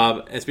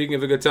 And speaking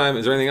of a good time,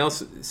 is there anything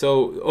else?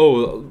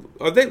 So,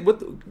 are they?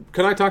 What?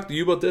 Can I talk to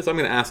you about this? I'm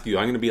going to ask you.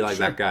 I'm going to be like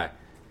that guy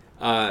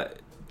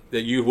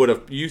that you would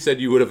have. You said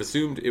you would have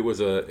assumed it was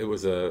a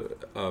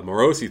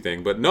Morosi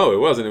thing, but no, it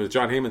wasn't. It was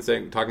John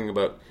Heyman talking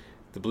about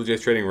the Blue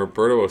Jays trading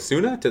Roberto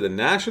Osuna to the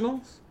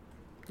Nationals.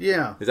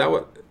 Yeah. Is that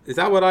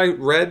what I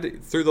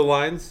read through the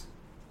lines?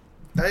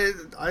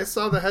 I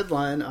saw the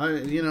headline.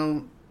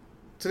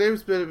 Today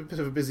was a bit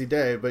of a busy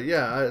day, but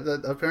yeah,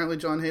 apparently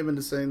John Heyman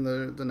is saying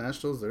the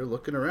Nationals, they're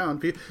looking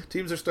around.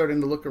 Teams are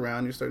starting to look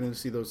around. You're starting to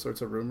see those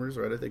sorts of rumors,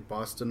 right? I think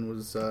Boston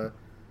was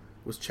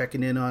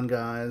checking in on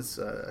guys.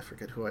 I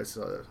forget who I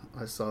saw.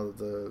 I saw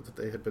that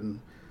they had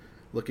been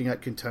looking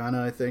at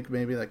Quintana. I think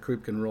maybe that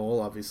Krupp can roll,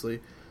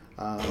 obviously.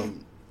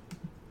 And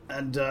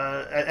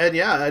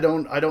yeah, I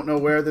don't know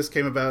where this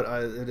came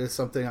about. It is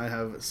something I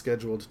have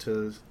scheduled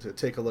to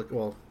take a look.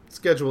 Well,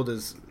 scheduled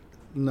is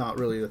not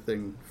really a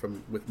thing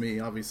with me,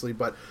 obviously,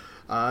 but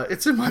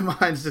it's in my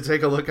mind to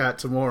take a look at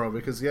tomorrow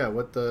because, yeah,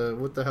 what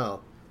the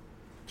hell?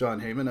 John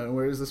Heyman. And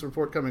where is this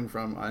report coming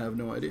from? I have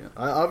no idea.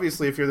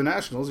 Obviously, if you're the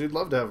Nationals, you'd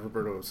love to have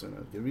Roberto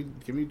Osuna.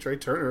 Give me Trey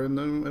Turner,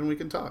 and we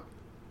can talk.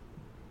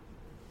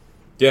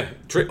 Yeah.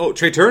 Trey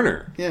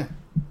Turner. Yeah.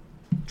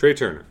 Trey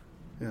Turner.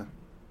 Yeah.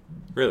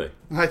 Really?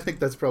 I think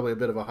that's probably a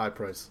bit of a high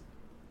price.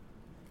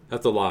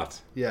 That's a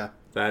lot. Yeah.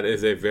 That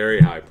is a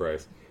very high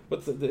price.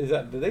 Is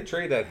that? Did they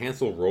trade that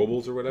Hansel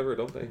Robles or whatever?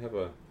 Don't they have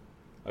a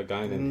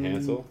guy named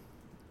Hansel?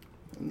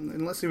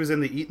 Unless he was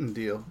in the Eaton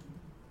deal.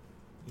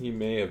 He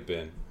may have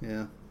been.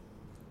 Yeah.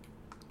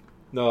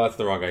 No, that's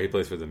the wrong guy. He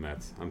plays for the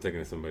Mets. I'm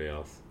thinking of somebody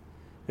else.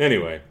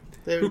 Anyway,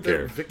 who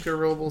cares? Victor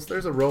Robles.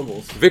 There's a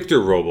Robles.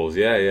 Victor Robles.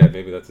 Yeah,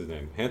 maybe that's his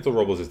name. Hansel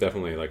Robles is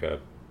definitely like a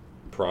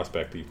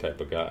prospect-y type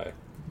of guy.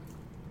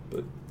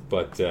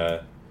 But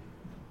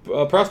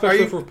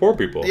prospects are for poor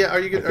people. Yeah, are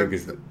you going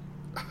to...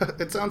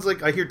 It sounds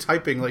like I hear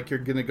typing like you're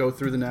going to go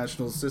through the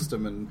Nationals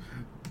system and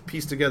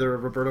piece together a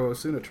Roberto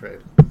Osuna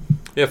trade.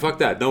 Yeah, fuck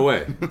that. No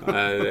way.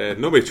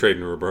 Nobody's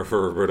trading for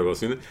Roberto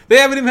Osuna. They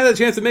haven't even had a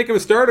chance to make him a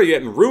starter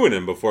yet and ruin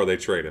him before they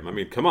trade him. I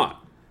mean, come on.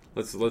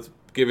 Let's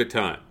give it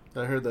time.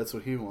 I heard that's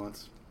what he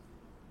wants.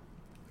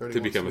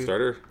 To become a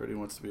starter? Heard he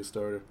wants to be a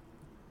starter.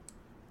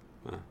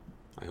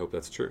 I hope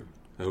that's true.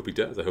 I hope he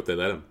does. I hope they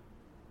let him.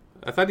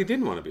 I thought he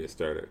didn't want to be a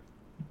starter.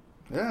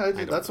 Yeah,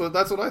 that's what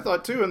I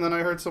thought too. And then I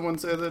heard someone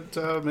say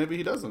that maybe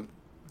he doesn't.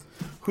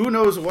 Who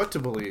knows what to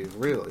believe,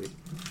 really?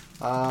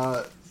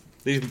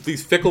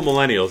 These fickle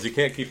millennials, you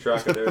can't keep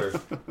track of their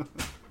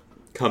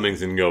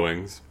comings and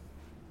goings.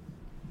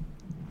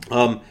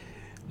 But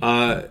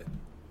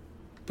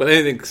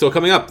anything. So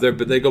coming up,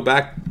 they go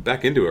back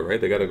into it, right?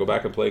 They got to go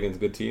back and play against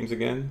good teams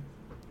again,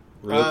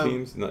 real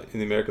teams in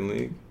the American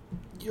League.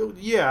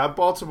 Yeah,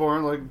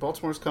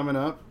 Baltimore's coming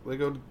up. They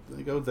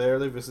go there.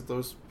 They visit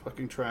those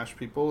fucking trash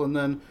people, and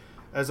then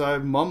as I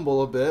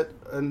mumble a bit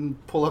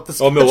and pull up the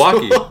schedule,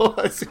 Milwaukee.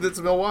 I see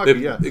that's Milwaukee.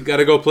 They got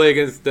to go play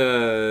against.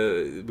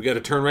 We got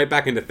to turn right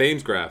back into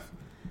Thames Graph,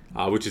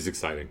 which is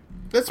exciting.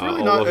 That's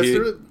really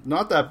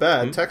not that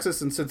bad. Mm-hmm.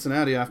 Texas and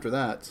Cincinnati after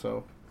that.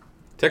 So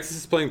Texas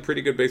is playing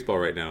pretty good baseball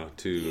right now.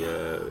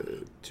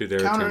 To their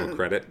eternal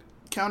credit.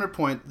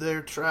 Counterpoint,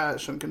 they're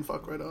trash and can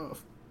fuck right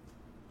off.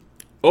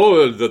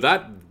 Oh,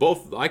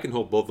 both. I can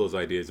hold both those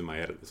ideas in my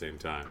head at the same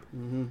time.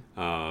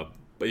 Mm-hmm.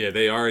 But yeah,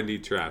 they are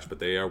indeed trash, but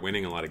they are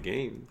winning a lot of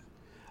games.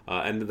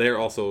 And they're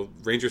also,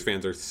 Rangers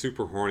fans are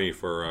super horny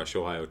for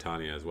Shohei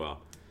Ohtani as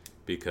well,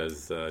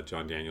 because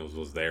John Daniels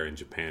was there in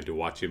Japan to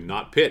watch him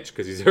not pitch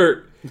because he's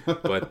hurt.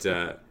 But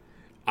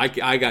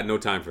I got no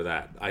time for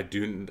that. I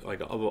do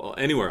like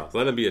anywhere else.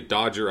 Let him be a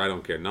Dodger. I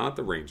don't care. Not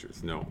the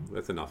Rangers. No,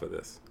 that's enough of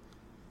this.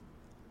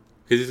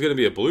 Because he's going to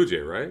be a Blue Jay,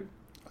 right?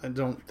 I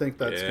don't think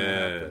that's going to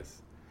happen.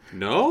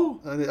 No?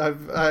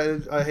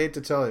 I hate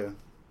to tell you.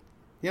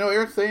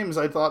 Eric Thames,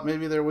 I thought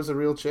maybe there was a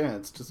real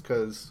chance, just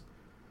because,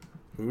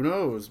 who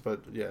knows?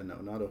 But yeah, no,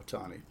 not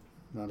Ohtani.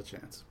 Not a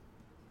chance.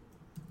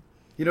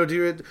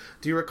 Do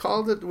you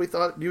recall that we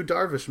thought Yu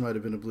Darvish might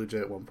have been a Blue Jay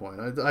at one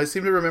point? I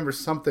seem to remember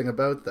something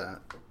about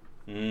that.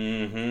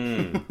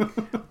 Mm-hmm.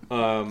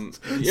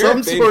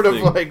 Some sort of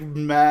like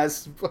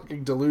mass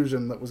fucking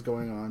delusion that was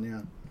going on,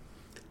 yeah.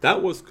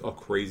 That was a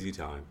crazy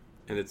time.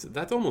 And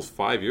that's almost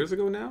 5 years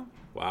ago now?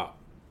 Wow.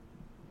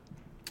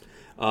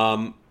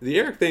 The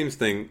Eric Thames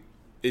thing,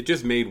 it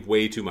just made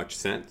way too much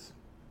sense,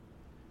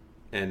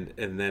 and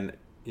then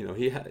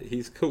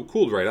he's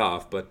cooled right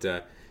off, but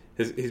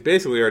he's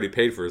basically already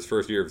paid for his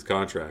first year of his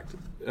contract.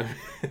 I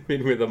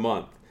mean, with a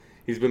month,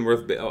 he's been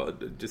worth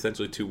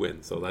essentially 2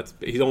 wins, so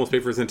he's almost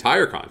paid for his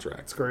entire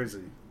contract. It's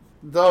crazy,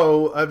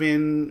 though. I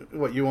mean,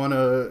 what you want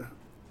to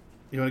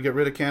get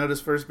rid of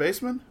Canada's first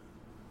baseman?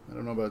 I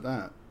don't know about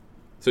that.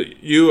 So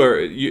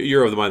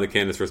you're of the mind that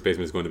Canada's first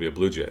baseman is going to be a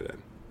Blue Jay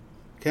then?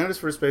 Canada's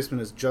first baseman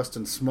is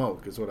Justin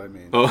Smoke, is what I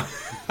mean. Oh,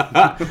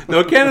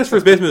 no, Canada's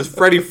first baseman is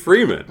Freddie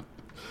Freeman.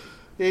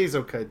 Yeah, he's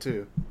okay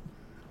too.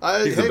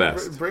 He's the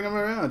best. Bring him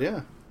around,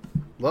 yeah.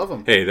 Love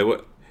him. Hey,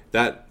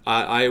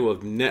 I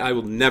will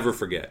never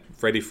forget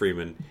Freddie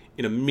Freeman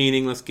in a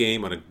meaningless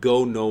game on a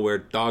go nowhere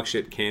dog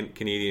shit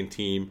Canadian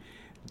team,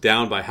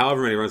 down by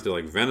however many runs to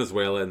like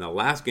Venezuela in the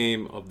last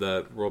game of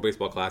the World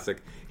Baseball Classic.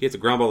 He hits a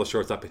ground ball to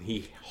shortstop and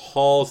he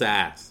hauls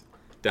ass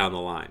down the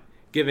line,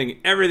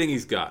 giving everything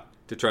he's got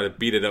to try to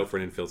beat it out for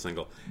an infield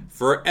single.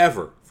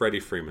 Forever, Freddie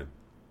Freeman,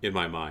 in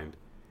my mind.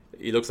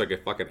 He looks like a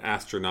fucking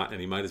astronaut,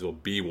 and he might as well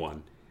be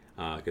one,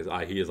 because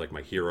he is like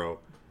my hero.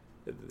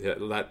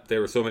 There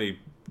were so many,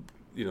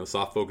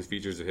 soft focus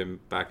features of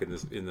him back in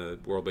the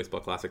World Baseball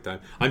Classic time.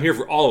 I'm here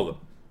for all of them.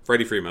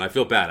 Freddie Freeman. I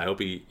feel bad. I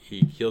hope he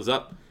heals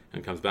up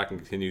and comes back and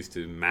continues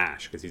to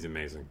mash, because he's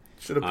amazing.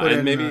 Should have put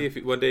in, maybe if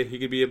one day he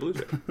could be a Blue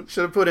Jay.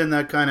 Should have put in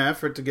that kind of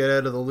effort to get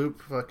out of the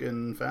loop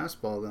fucking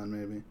fastball then,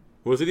 maybe.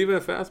 Was it even a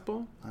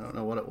fastball? I don't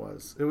know what it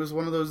was. It was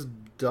one of those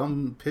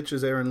dumb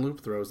pitches Aaron Loop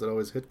throws that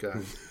always hit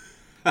guys.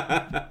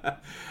 I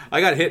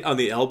got hit on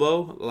the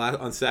elbow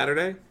on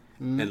Saturday,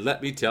 and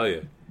let me tell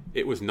you,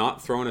 it was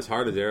not thrown as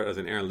hard as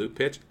an Aaron Loop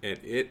pitch, and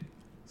it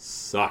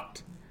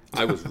sucked.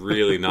 I was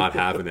really not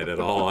having it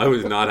at all. I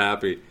was not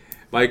happy.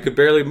 I could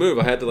barely move.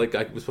 I had to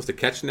I was supposed to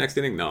catch the next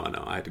inning. No,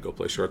 I had to go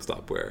play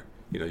shortstop where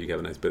you have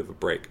a nice bit of a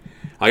break.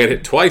 I got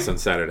hit twice on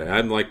Saturday.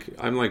 I'm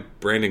like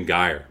Brandon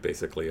Geyer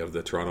basically of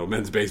the Toronto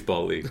Men's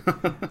Baseball League.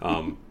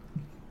 But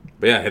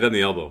yeah, hit on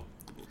the elbow.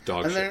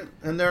 Dog shit.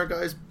 And there are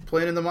guys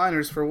playing in the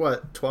minors for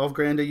what,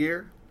 $12,000 a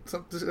year,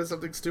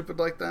 something stupid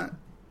like that.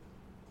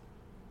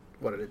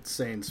 What an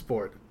insane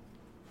sport.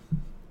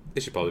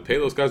 They should probably pay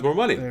those guys more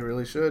money. They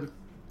really should.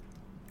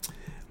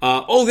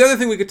 The other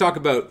thing we could talk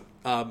about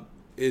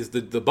is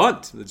the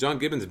bunt, the John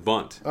Gibbons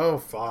bunt. Oh,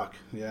 fuck.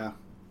 Yeah.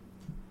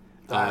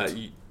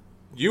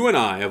 You and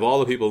I, of all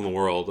the people in the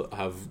world,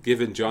 have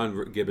given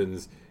John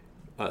Gibbons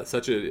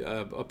such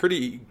a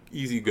pretty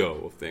easy go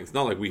of things.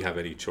 Not like we have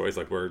any choice,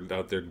 like we're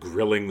out there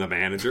grilling the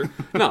manager.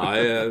 No,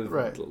 I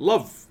right.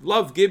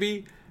 love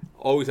Gibby.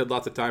 Always had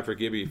lots of time for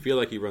Gibby. Feel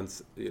like he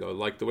runs,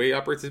 like the way he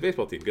operates his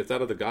baseball team. Gets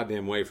out of the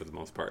goddamn way for the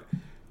most part.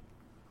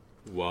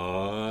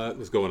 What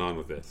was going on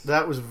with this?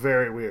 That was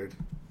very weird.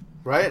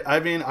 Right? I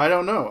mean, I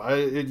don't know.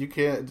 You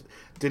can't.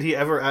 Did he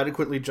ever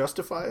adequately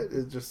justify it?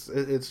 It's just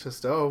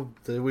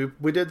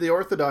we did the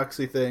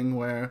orthodoxy thing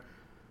where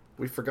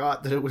we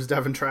forgot that it was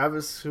Devin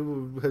Travis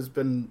who has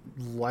been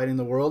lighting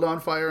the world on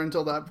fire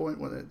until that point.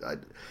 When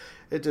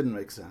it didn't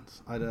make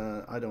sense. I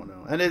don't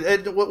know.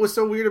 And what was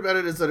so weird about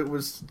it is that it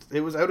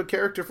was out of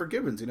character for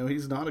Gibbons.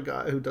 He's not a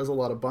guy who does a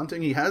lot of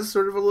bunting. He has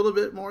sort of a little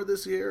bit more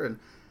this year, and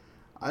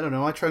I don't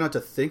know. I try not to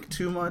think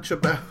too much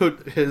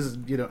about his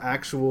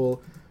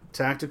actual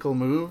tactical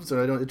moves,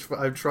 and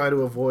I try to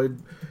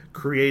avoid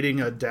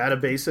creating a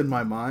database in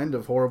my mind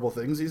of horrible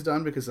things he's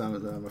done, because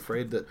I'm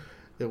afraid that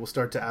it will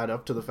start to add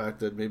up to the fact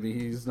that maybe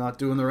he's not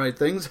doing the right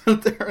things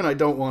out there, and I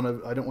don't want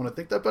to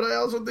think that. But I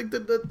also think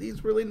that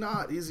he's really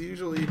not. He's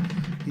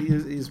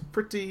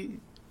pretty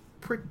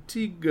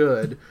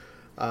good,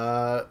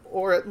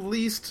 or at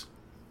least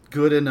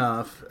good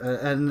enough,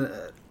 and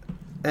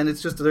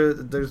it's just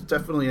there's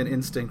definitely an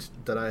instinct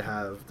that I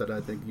have that I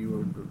think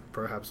you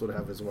perhaps would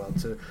have as well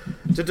to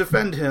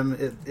defend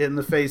him in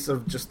the face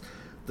of just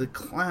the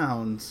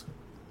clowns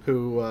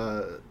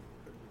who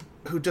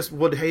just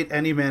would hate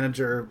any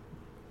manager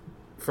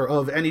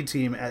of any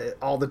team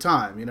all the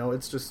time.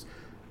 It's just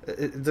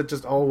that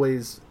just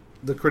always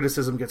the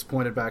criticism gets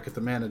pointed back at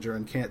the manager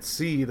and can't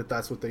see that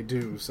that's what they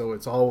do. So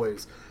it's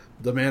always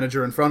the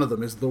manager in front of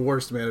them is the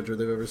worst manager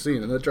they've ever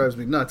seen, and that drives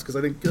me nuts because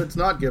I think it's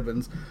not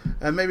Gibbons,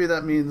 and maybe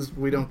that means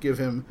we don't give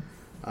him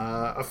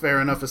a fair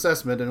enough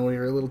assessment and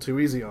we're a little too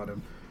easy on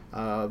him.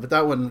 But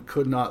that one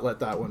could not let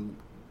that one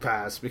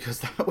pass because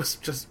that was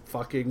just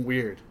fucking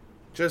weird,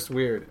 just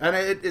weird,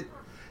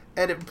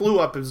 and it blew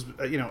up as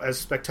as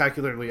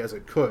spectacularly as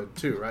it could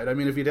too, right? I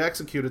mean, if he'd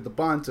executed the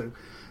bunt,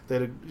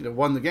 they'd have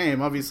won the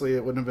game. Obviously,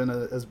 it wouldn't have been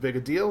as big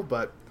a deal,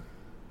 but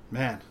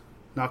man,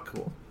 not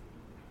cool.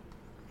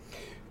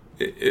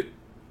 If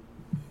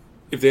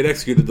they'd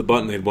executed the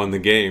bunt and they'd won the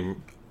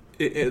game,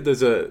 there's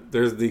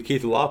the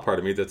Keith Law part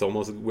of me that's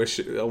almost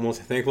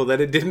thankful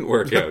that it didn't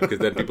work out, because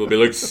then people would be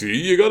like, see,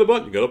 you got a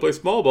bunt, you got to play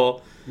small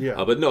ball.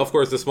 Yeah. But no, of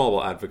course, the small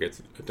ball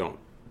advocates don't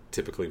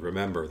typically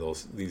remember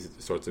these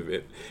sorts of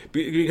it,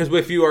 because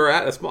if you are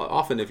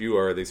often if you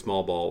are the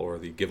small ball or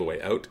the giveaway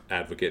out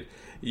advocate,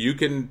 you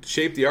can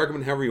shape the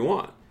argument however you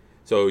want.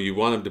 So you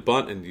want him to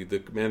bunt, and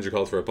the manager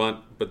calls for a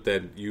bunt, but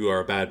then you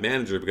are a bad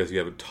manager because you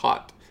haven't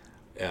taught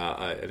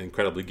an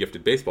incredibly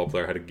gifted baseball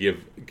player how to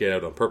get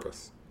out on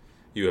purpose.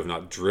 You have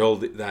not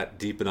drilled that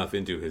deep enough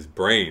into his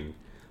brain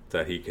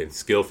that he can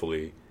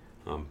skillfully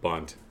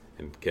bunt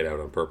and get out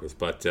on purpose.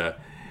 But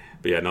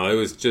yeah, no, it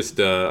was just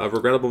a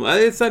regrettable.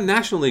 It's that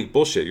National League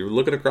bullshit. You're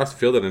looking across the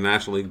field at a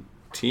National League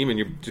team, and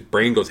your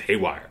brain goes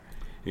haywire.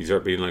 You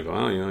start being like,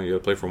 well, you got to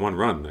play for one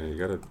run. You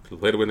got to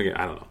play to win the game.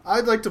 I don't know.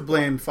 I'd like to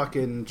blame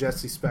fucking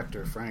Jesse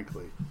Spector,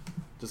 frankly.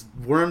 Just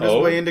wormed his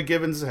way into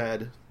Gibbons'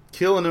 head,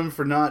 killing him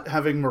for not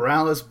having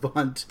Morales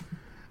bunt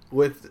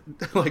with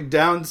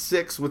down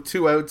 6 with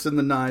 2 outs in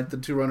the 9th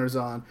and 2 runners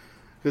on.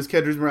 Because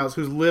Kendrys Morales,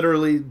 who's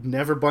literally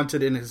never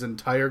bunted in his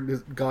entire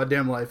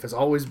goddamn life, has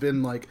always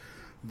been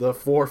the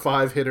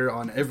 4-5 hitter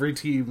on every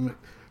team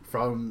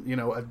from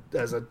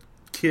as a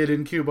kid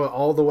in Cuba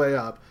all the way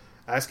up,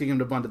 asking him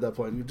to bunt at that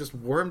point. And it just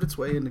wormed its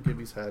way into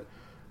Gibby's head.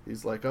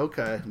 He's like,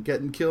 okay, I'm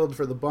getting killed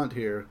for the bunt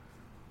here,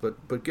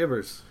 but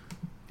Gibbers,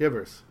 you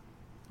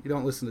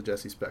don't listen to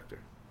Jesse Spector.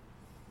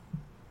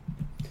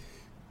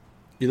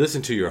 You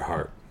listen to your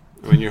heart.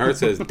 When your heart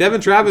says, Devin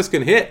Travis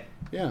can hit.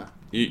 Yeah.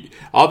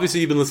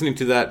 Obviously, you've been listening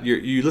to that.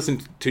 You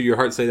listened to your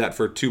heart say that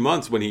for 2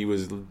 months when he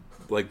was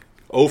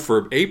 0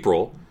 for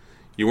April.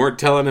 You weren't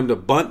telling him to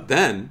bunt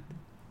then.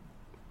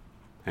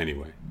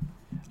 Anyway,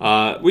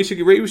 we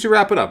should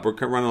wrap it up. We're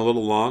running a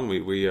little long.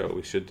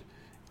 We should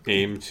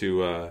aim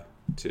to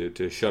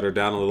shut her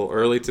down a little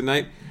early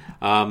tonight.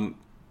 In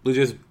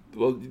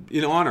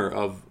honor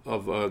of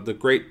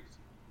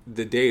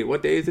the day.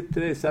 What day is it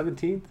today?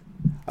 17th.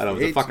 I don't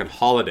know. It's a fucking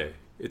holiday.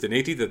 It's an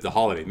 18th. It's a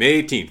holiday.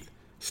 May 18th.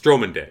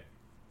 Stroman Day.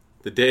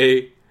 The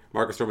day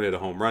Marcus Stroman hit a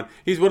home run.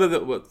 He's one of the,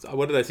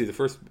 what did I see? The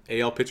first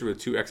AL pitcher with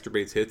 2 extra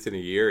base hits in a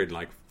year in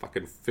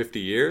fucking 50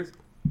 years.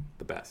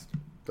 The best.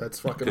 That's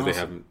fucking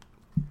awesome.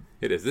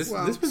 It is. This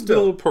Well, was a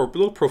still.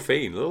 little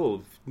profane, a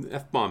little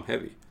F-bomb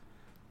heavy.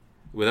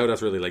 Without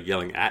us really like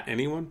yelling at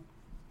anyone,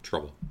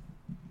 trouble.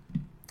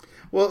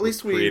 Well, at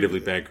least we Creatively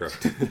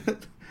bankrupt.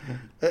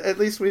 At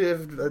least we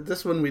have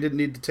this one. We didn't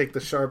need to take the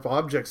sharp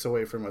objects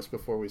away from us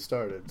before we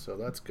started, so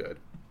that's good.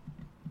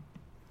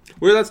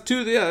 Well, that's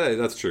true. Yeah,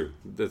 that's true.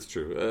 That's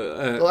true.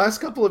 The last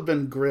couple have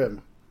been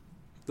grim.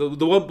 The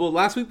one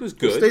last week was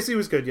good. Stacey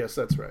was good. Yes,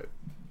 that's right.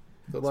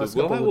 The last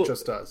couple were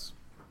just us.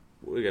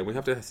 Again, we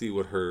have to see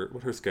what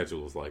her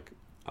schedule is like,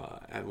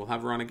 and we'll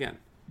have her on again.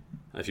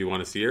 If you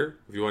want to see her,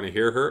 if you want to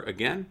hear her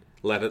again,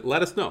 let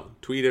us know.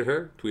 Tweet at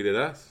her, tweet at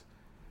us.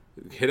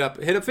 Hit up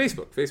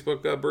Facebook.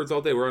 Facebook Birds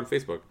All Day. We're on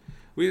Facebook.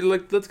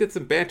 Let's get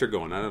some banter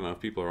going. I don't know if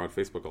people are on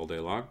Facebook all day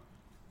long.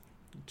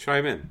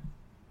 Chime in.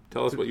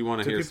 Tell us what you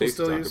want to hear. Do people Stacey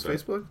still talk use about.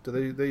 Facebook?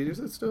 Do they use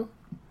it still?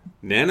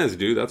 Nanas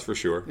do, that's for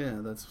sure. Yeah,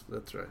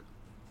 that's right.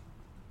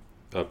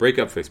 Break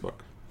up Facebook.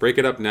 Break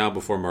it up now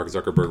before Mark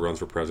Zuckerberg runs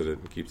for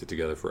president and keeps it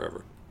together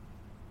forever.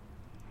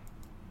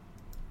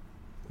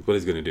 That's what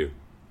he's going to do.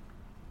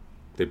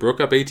 They broke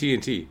up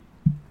AT&T.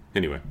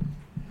 Anyway,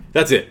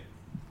 that's it.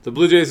 The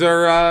Blue Jays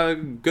are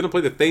going to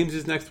play the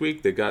Thameses next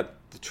week. They got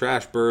the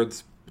Trash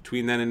Birds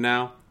between then and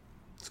now.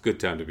 It's a good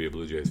time to be a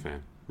Blue Jays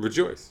fan.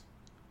 Rejoice.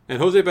 And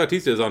Jose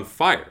Bautista is on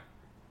fire.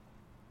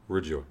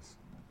 Rejoice.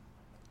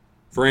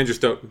 For Andrew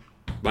Stoughton,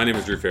 my name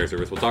is Drew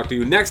Fairservice. We'll talk to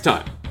you next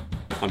time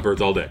on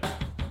Birds All Day.